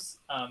Pops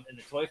in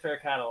the Toy Fair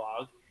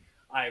catalog.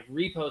 I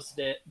reposted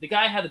it. The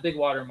guy had the big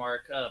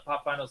watermark,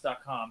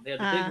 popfinals.com. They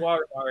had the big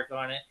watermark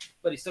on it,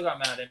 but he still got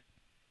mad at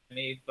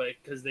me, but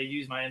because they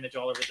used my image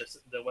all over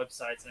the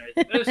websites and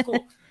everything. But it was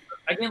cool.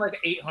 I gained like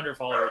 800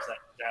 followers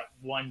that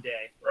one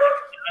day.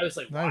 I was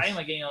like, why am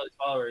I getting all these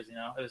followers?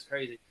 It was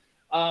crazy.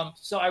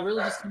 So I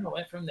really just kind of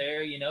went from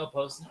there,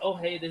 posting, oh,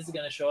 hey, this is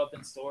going to show up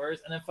in stores.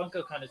 And then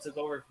Funko kind of took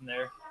over from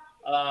there.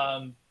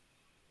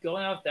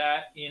 Going out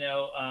that,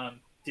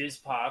 Diz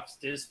Pops,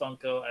 Diz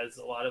Funko, as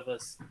a lot of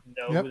us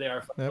know who they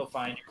are, Funko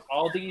Finder.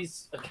 All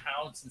these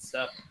accounts and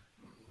stuff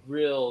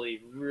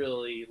really,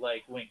 really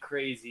went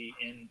crazy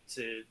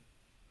into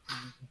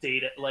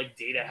data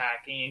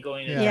hacking and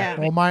going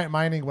into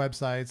mining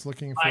websites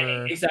looking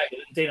for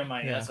data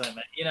mining. That's what I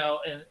meant.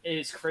 And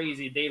it's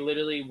crazy. They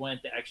literally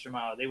went the extra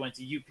mile. They went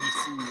to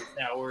UPCs.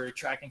 Now we're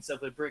tracking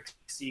stuff with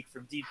BrickSeek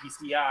from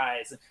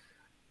DPCIs.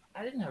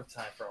 I didn't have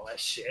time for all that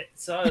shit.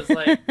 So I was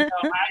like, I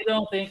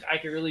don't think I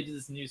could really do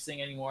this news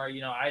thing anymore.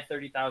 I had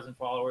 30,000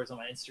 followers on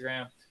my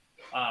Instagram.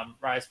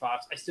 Rise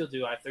Pops. I still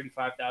do. I have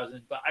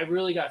 35,000, but I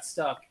really got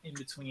stuck in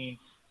between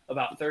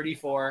about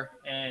 34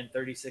 and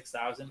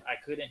 36,000. I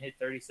couldn't hit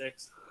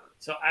 36,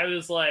 so I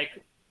was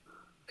like,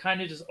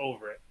 kind of just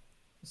over it.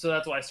 So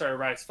that's why I started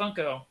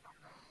Ryesfunko,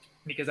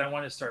 because I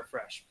wanted to start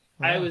fresh.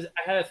 Wow. I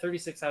had a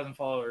 36,000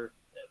 follower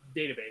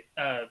database,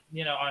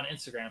 on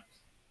Instagram,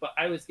 but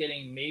I was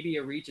getting maybe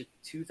a reach of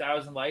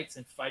 2,000 likes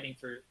and fighting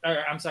for,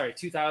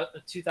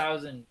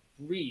 2,000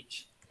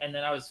 reach, and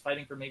then I was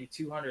fighting for maybe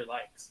 200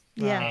 likes.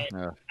 Yeah.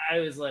 And I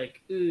was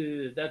like,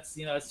 ooh, that's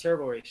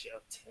terrible ratio.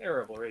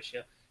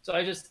 So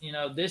I just,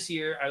 this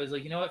year I was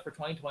like, you know what, for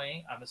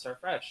 2020, I'm gonna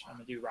start fresh. I'm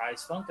gonna do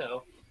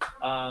Ryesfunko,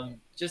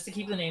 just to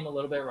keep the name a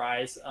little bit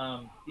Rise.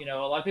 A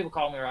lot of people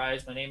call me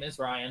Rise. My name is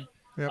Ryan.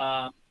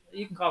 Yep.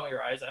 You can call me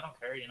Rise. I don't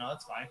care.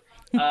 That's fine.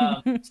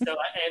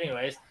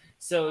 Anyways,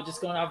 so just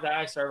going off that,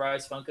 I started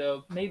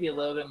Ryesfunko, maybe a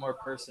little bit more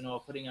personal,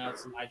 putting out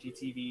some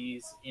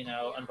IGTVs,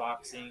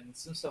 unboxings,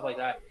 some stuff like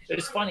that. It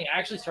was funny. I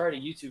actually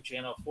started a YouTube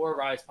channel for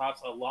Rise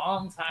Pops a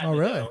long time ago.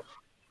 Really?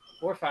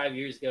 4 or 5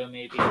 years ago,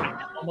 maybe. I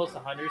had almost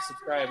 100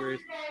 subscribers,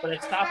 but I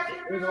stopped it.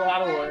 It was a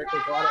lot of work. It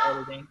was a lot of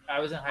editing. I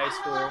was in high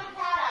school.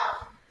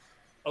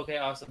 Okay,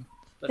 awesome.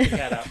 Let the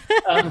cat out.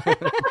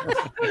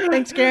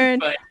 Thanks, Karen.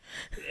 But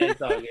it's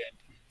all good.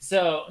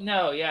 So,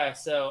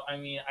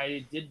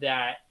 I did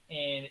that,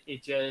 and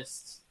it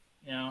just,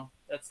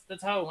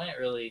 that's how it went,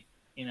 really.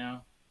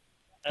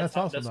 That's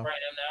awesome. That's where I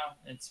am now.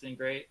 It's been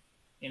great.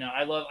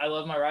 I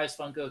love my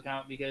Ryesfunko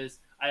account because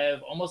I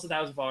have almost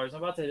 1,000 followers.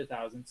 I'm about to hit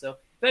 1,000. So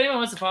if anyone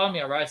wants to follow me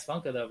on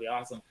Ryesfunko, that would be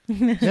awesome.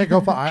 Yeah,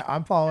 go.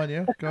 I'm following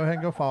you. Go ahead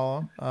and go follow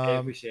him. I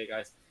appreciate it,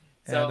 guys.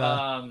 So,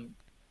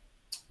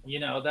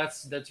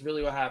 that's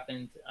really what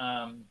happened.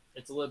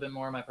 It's a little bit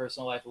more of my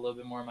personal life, a little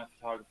bit more of my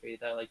photography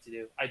that I like to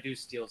do. I do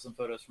steal some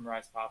photos from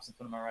Rise Pops and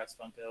put them on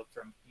Ryesfunko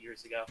from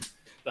years ago.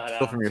 But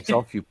Steal from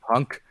yourself, you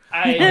punk.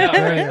 I know,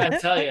 right? I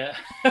tell you.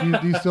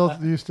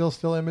 Do you still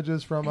steal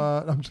images from?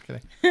 I'm just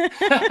kidding.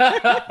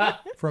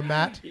 From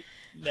Matt?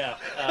 No,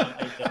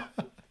 I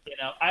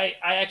don't. I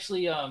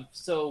actually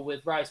so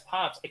with Rise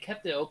Pops, I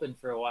kept it open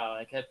for a while.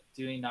 I kept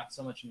doing not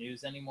so much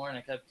news anymore, and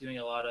I kept doing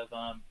a lot of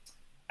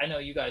I know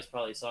you guys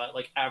probably saw it,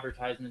 like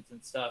advertisements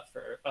and stuff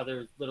for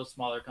other little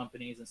smaller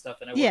companies and stuff.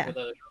 And I work with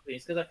other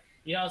companies because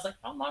I was like,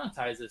 I'll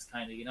monetize this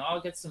kind of, I'll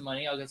get some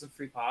money, I'll get some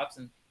free pops,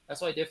 and that's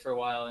what I did for a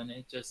while. And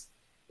it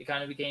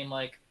kind of became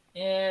like,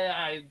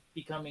 I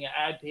becoming an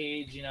ad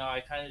page.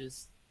 I kind of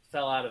just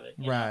fell out of it.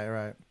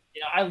 Right.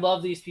 I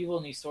love these people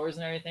in these stores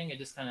and everything. It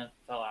just kind of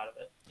fell out of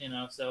it.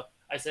 So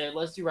I said,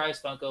 let's do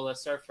Ryesfunko. Let's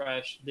start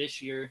fresh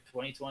this year,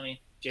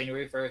 2020,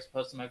 January 1st.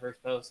 Posted my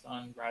first post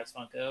on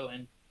Ryesfunko,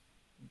 and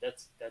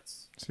that's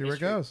see where it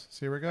goes.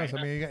 I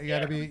mean,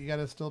 you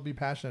gotta still be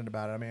passionate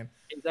about it. I mean,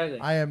 exactly.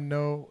 I am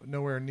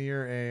nowhere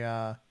near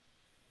a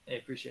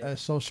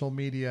social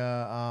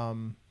media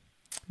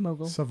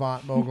mogul,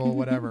 savant, mogul,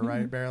 whatever,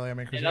 right? Barely. I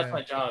mean, and that's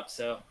my job.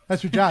 So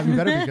that's your job. You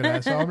better be good at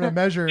it. So I'm gonna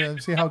measure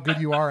and see how good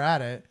you are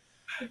at it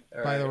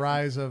by the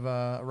rise of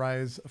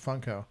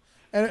Ryesfunko.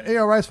 And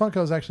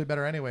Ryesfunko is actually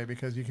better anyway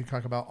because you can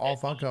talk about all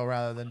Funko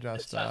rather than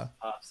just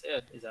pops.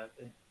 Yeah,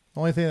 exactly. The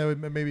only thing that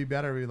would maybe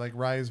better would be like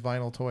Rise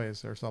Vinyl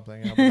Toys or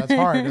something. But that's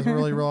hard. It doesn't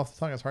really roll off the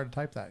tongue. It's hard to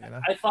type that,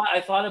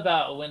 I thought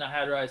about when I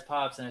had Rise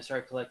Pops and I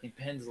started collecting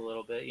pins a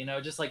little bit,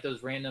 just like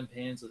those random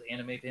pins with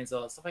anime pins,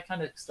 all that stuff. I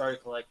kind of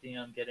started collecting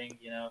them, getting,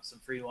 some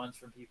free ones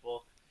from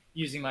people,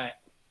 using my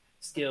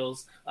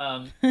skills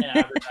and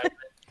advertisement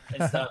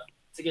and stuff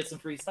to get some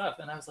free stuff.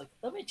 And I was like,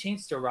 let me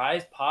change to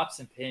Rise Pops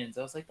and pins.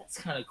 I was like, that's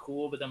kind of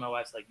cool. But then my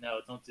wife's like,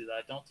 no, don't do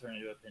that. Don't turn it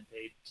into a pin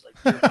page.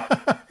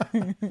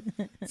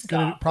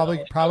 Stop.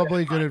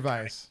 Probably good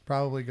advice.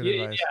 Probably good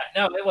advice.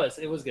 Yeah, no, it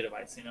was good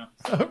advice. So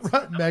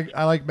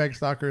I like Meg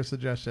Stalker's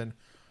suggestion.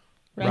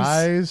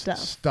 Rise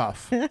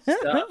stuff. There you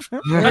Stuff.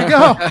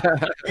 go.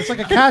 It's like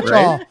a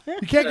catch-all.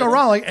 Right? You can't go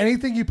wrong. Like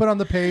anything you put on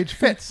the page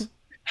fits.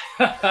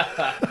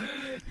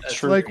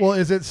 It's like, well,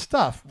 is it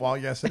stuff? Well,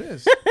 yes, it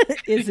is.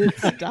 Is it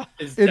stuff?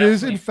 It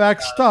is, in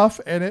fact,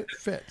 stuff, and it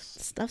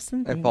fits. Stuff's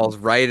and things. It falls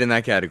right in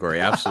that category.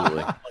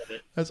 Absolutely.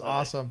 That's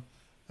awesome.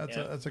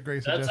 That's a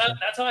great suggestion.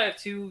 That's how I have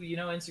two,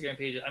 Instagram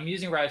pages. I'm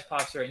using Rise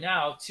Pops right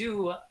now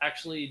to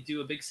actually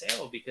do a big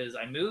sale because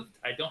I moved.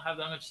 I don't have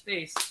that much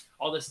space.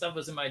 All this stuff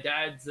was in my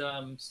dad's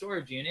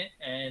storage unit,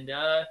 and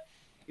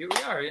here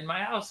we are in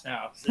my house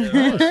now. So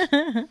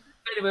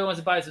if anybody wants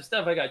to buy some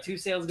stuff, I got 2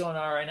 sales going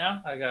on right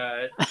now. I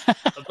got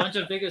a bunch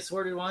of big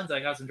assorted ones. I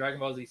got some Dragon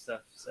Ball Z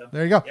stuff. So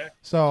there you go. Yeah,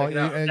 so you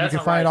can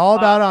find all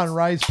about it on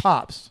Rise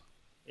Pops.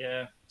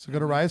 Yeah. So go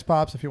to Rise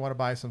Pops if you want to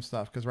buy some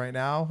stuff. Because right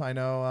now, I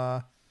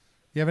know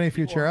you have any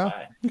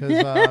Futura? Because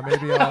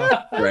maybe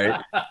I'll...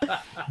 Right.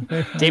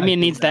 Damien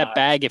needs that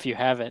bag if you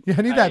have it. Yeah,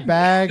 I need that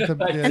bag.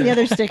 And the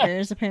other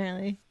stickers,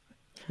 apparently.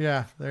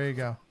 Yeah, there you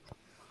go.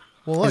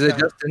 Well, look, is it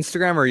just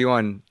Instagram or are you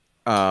on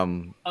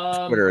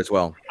Twitter as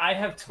well? I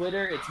have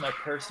Twitter. It's my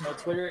personal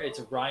Twitter. It's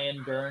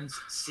Ryan Burns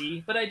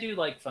C. But I do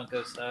like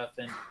Funko stuff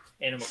and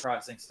Animal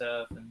Crossing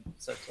stuff and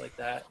such like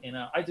that.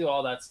 I do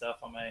all that stuff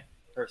on my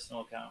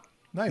personal account.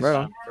 Nice. Right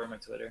on. For my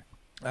Twitter.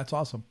 That's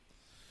awesome.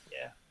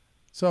 Yeah.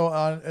 So,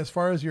 as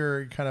far as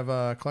your kind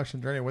of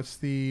collection journey, what's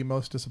the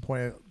most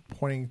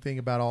disappointing thing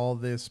about all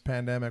this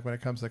pandemic when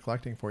it comes to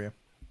collecting for you?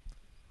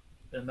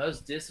 The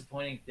most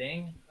disappointing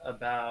thing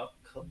about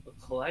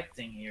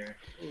collecting here,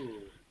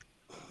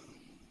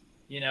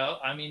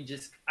 I mean,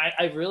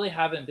 I really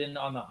haven't been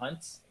on the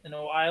hunt in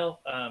a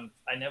while.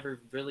 I never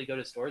really go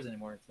to stores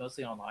anymore. It's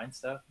mostly online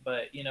stuff.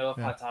 But if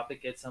Hot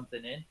Topic gets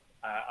something in,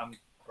 I'm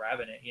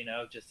grabbing it.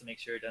 Just to make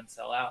sure it doesn't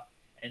sell out.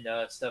 And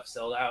stuff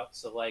sold out.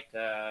 So like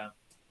Jiraiya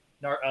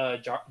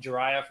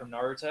from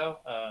Naruto,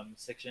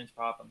 6-inch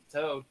pop on the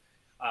Toad.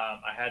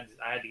 I had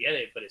to get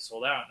it, but it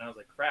sold out, and I was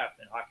like, crap.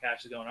 And Hot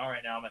Cash is going on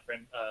right now. My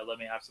friend let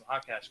me have some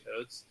Hot Cash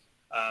codes.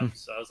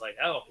 So I was like,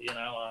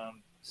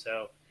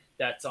 so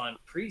that's on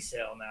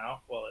pre-sale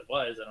now. Well, it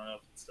was. I don't know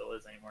if it still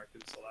is anymore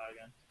because it's sold out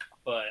again.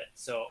 But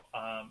so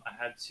I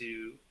had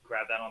to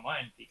grab that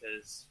online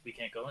because we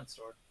can't go in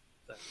store.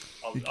 So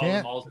you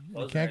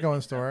can't go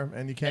in store,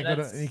 and you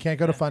can't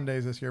go to Fun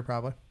Days this year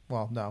probably.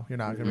 Well, no, you're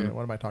not gonna be.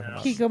 What am I talking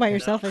about? You can go by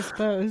yourself, I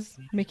suppose.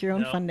 Make your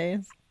own Fun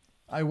Days.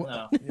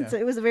 Yeah. So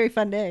it was a very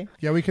fun day.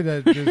 Yeah, we could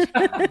just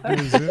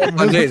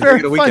Fun Days, make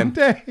it a weekend.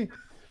 Day.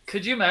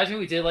 Could you imagine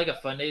we did like a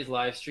Fun Days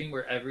live stream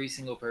where every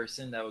single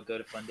person that would go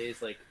to Fun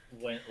Days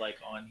went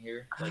on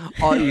here?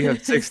 You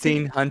have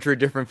 1,600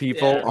 different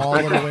people all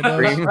little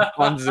windows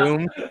on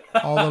Zoom.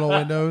 All little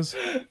windows.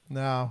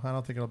 No, I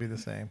don't think it'll be the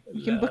same.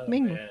 You can book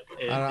mingle.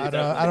 I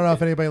don't know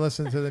if anybody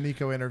listened to the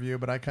Nico interview,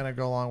 but I kind of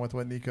go along with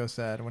what Nico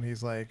said when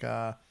he's like,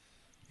 if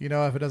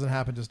it doesn't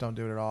happen, just don't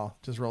do it at all.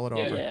 Just roll it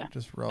over. Yeah.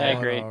 Just roll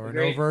it over.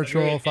 No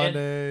virtual Fun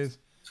Days.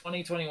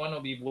 2021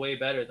 will be way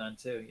better then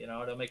too.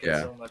 It'll make it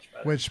so much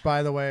better. Which,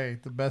 by the way,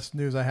 the best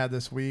news I had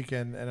this week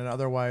and an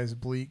otherwise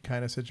bleak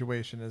kind of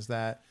situation is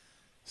that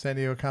San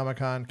Diego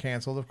Comic-Con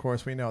canceled. Of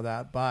course, we know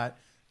that, but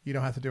you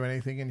don't have to do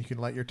anything and you can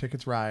let your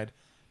tickets ride.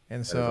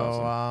 And so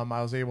awesome.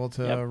 I was able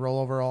to roll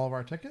over all of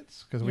our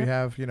tickets because we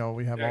have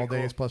all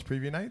days plus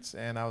preview nights.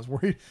 And I was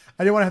worried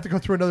I didn't want to have to go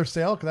through another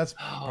sale because that's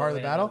part of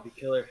the battle. That'd be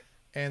killer.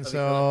 And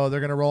so they're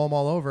going to roll them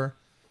all over.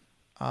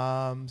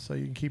 So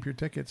you can keep your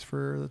tickets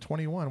for the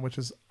 21,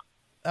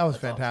 that was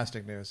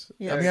fantastic news.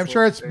 Yeah. I mean, I'm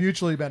sure it's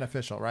mutually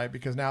beneficial, right?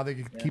 Because now they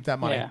can keep that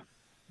money.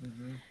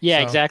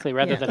 Yeah, exactly.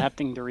 Rather than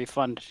having to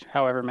refund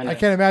however many. I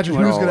can't imagine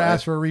who's going to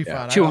ask for a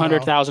refund.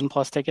 200,000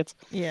 plus tickets.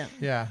 Yeah.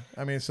 Yeah.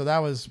 I mean, so that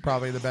was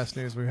probably the best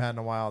news we've had in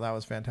a while. That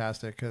was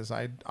fantastic because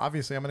I'm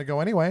going to go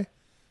anyway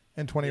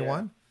in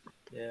 21.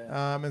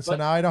 Yeah. And so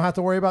now I don't have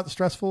to worry about the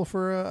stressful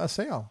for a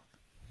sale.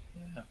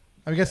 Yeah.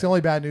 I guess the only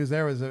bad news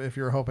there was if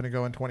you were hoping to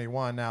go in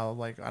 21. Now,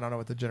 I don't know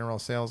what the general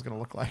sale is going to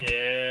look like.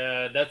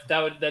 Yeah,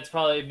 that's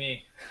probably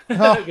me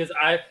because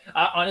I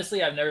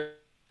honestly I've never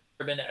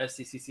been to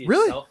SDCC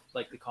itself,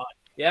 like the con.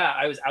 Yeah,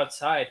 I was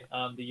outside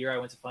the year I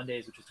went to Fun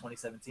Days, which was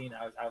 2017.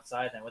 I was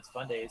outside and I went to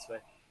Fun Days,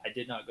 but I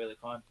did not go to the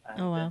con.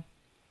 Wow.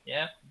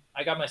 Yeah,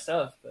 I got my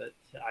stuff, but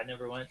I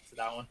never went to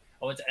that one.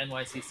 I went to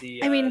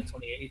NYCC.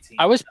 2018.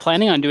 I was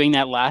planning on doing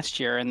that last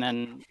year, and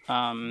then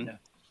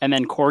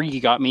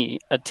Corgi got me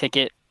a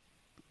ticket.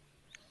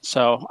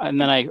 So,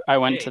 and then I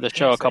went to the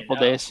show a couple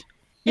days.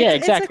 Yeah,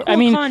 exactly. It's a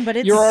cool con, but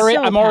it's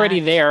I'm already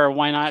there.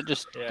 Why not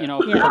just put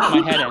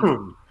my head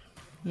in?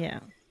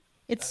 Yeah,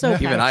 it's so.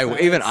 Even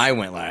I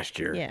went last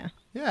year. Yeah.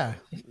 Yeah.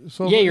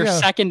 So your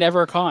second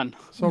ever con.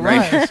 So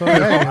right. So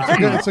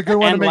it's a good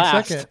one to make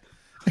second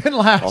and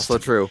last. Also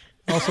true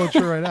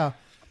right now.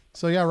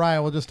 So yeah,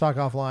 Ryan, we'll just talk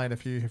offline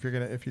if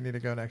you need to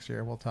go next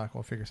year. We'll talk.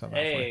 We'll figure something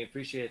out. Hey,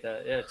 appreciate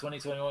that. Yeah,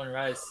 2021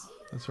 Rise.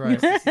 That's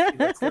right.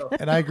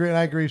 And I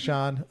agree,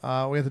 Sean.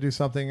 We have to do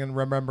something in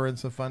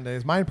remembrance of Fun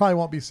Days. Mine probably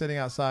won't be sitting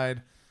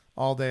outside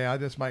all day. I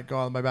just might go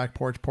on my back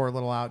porch, pour a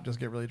little out, just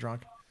get really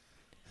drunk.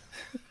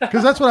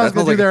 Because that's what I was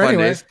going to do there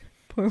anyway.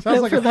 Sounds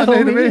like a fun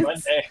day to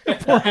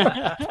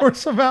me. Pour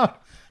some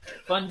out.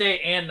 Fun day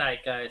and night,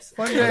 guys.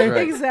 Fun day.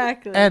 Right.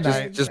 Exactly. And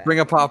just bring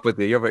a pop with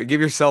you.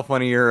 Give yourself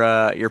one of your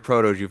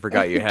protos you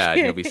forgot you had.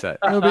 And you'll be set.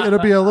 It'll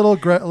be a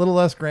little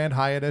less Grand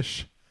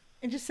Hyatt-ish.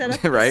 And just set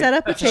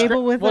up a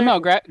table with. Well, no,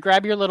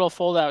 grab your little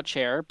fold-out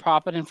chair,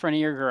 prop it in front of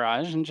your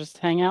garage, and just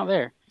hang out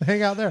there.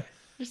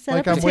 Just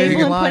set up a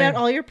table and put out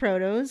all your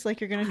protos,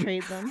 like you're going to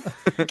trade them.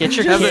 Get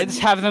your kids,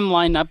 have them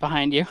lined up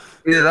behind you.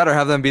 Either that or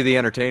have them be the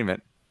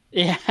entertainment.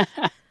 Yeah.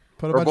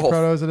 Put a bunch of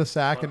protos in a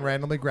sack and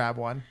randomly grab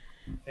one.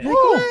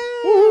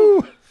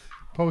 Woo!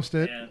 Post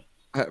it.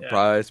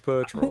 Prize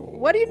Patrol.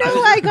 What do you know?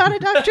 I got a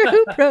Doctor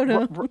Who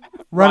proto.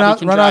 Run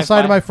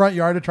outside of my front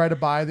yard to try to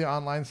buy the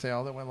online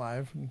sale that went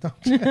live.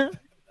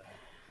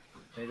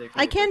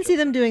 I can see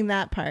them doing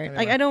that part. Anyway.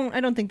 Like I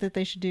don't think that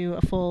they should do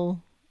a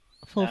full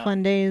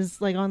Fun Days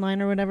like online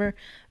or whatever.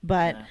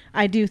 But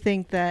I do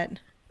think that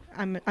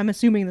I'm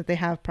assuming that they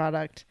have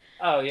product.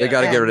 Oh yeah, they got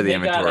to get rid of the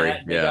inventory.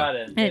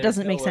 And it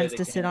doesn't make sense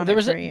to sit on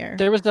it for a year.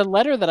 There was a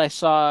letter that I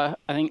saw,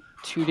 I think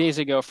 2 days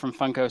ago from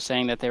Funko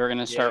saying that they were going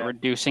to start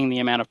reducing the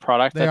amount of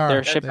product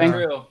they're shipping.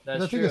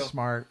 That's true. It's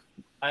smart.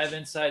 I have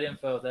inside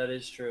info. That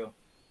is true.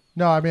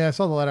 No, I mean I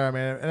saw the letter. I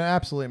mean it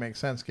absolutely makes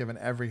sense given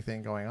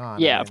everything going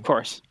on. Of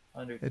course.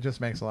 It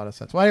just makes a lot of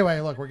sense. Well, anyway,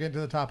 look, we're getting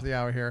to the top of the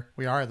hour here.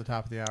 We are at the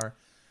top of the hour.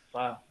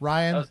 Wow.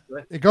 Ryan,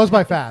 it goes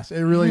by fast.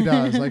 It really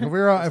does. Like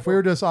if we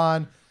were just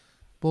on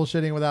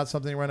bullshitting without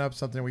something run up,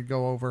 something we'd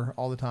go over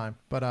all the time.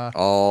 But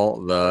all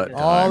the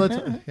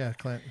time. Yeah,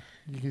 Clint,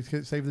 you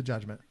can save the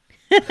judgment.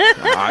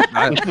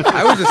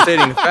 I was just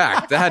stating a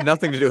fact. That had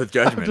nothing to do with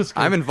judgment.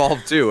 I'm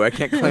involved too. I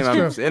can't claim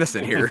I'm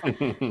innocent here.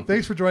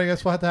 Thanks for joining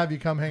us. We'll have to have you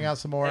come hang out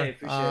some more.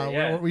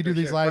 Hey, we do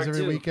these lives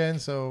every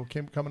weekend, so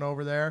keep coming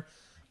over there.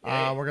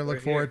 We're gonna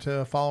look forward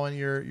to following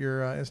your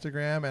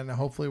Instagram, and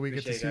hopefully we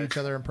get to see each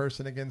other in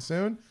person again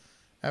soon.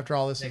 After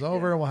all this is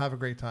over, we'll have a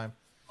great time.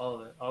 All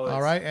of it. Always.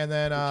 All right, and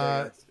then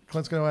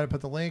Clint's gonna go ahead and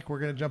put the link. We're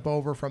gonna jump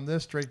over from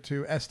this straight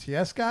to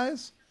STS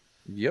guys.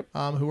 Yep.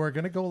 Who are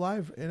gonna go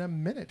live in a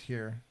minute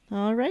here.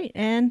 All right,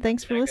 and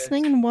thanks for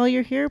listening. And while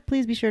you're here,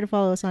 please be sure to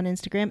follow us on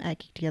Instagram at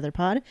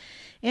GeekTogetherPod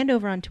and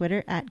over on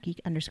Twitter at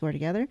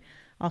Geek_Together.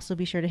 Also,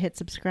 be sure to hit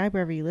subscribe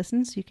wherever you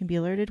listen so you can be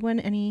alerted when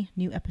any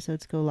new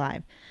episodes go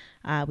live.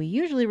 We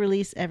usually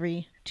release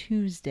every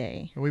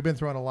Tuesday. We've been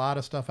throwing a lot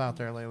of stuff out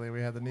there lately.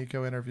 We had the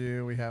Nico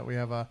interview. We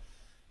have a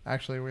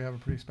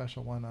pretty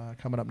special one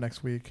coming up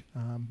next week.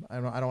 I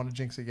don't want to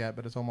jinx it yet,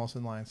 but it's almost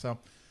in line. So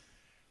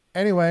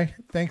anyway,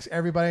 thanks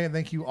everybody, and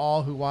thank you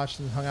all who watched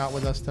and hung out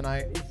with us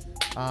tonight.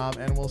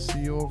 And we'll see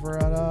you over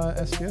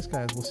at STS,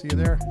 guys. We'll see you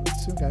there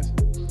soon, guys.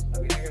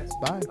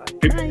 Bye.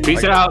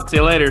 Peace out. See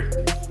you later.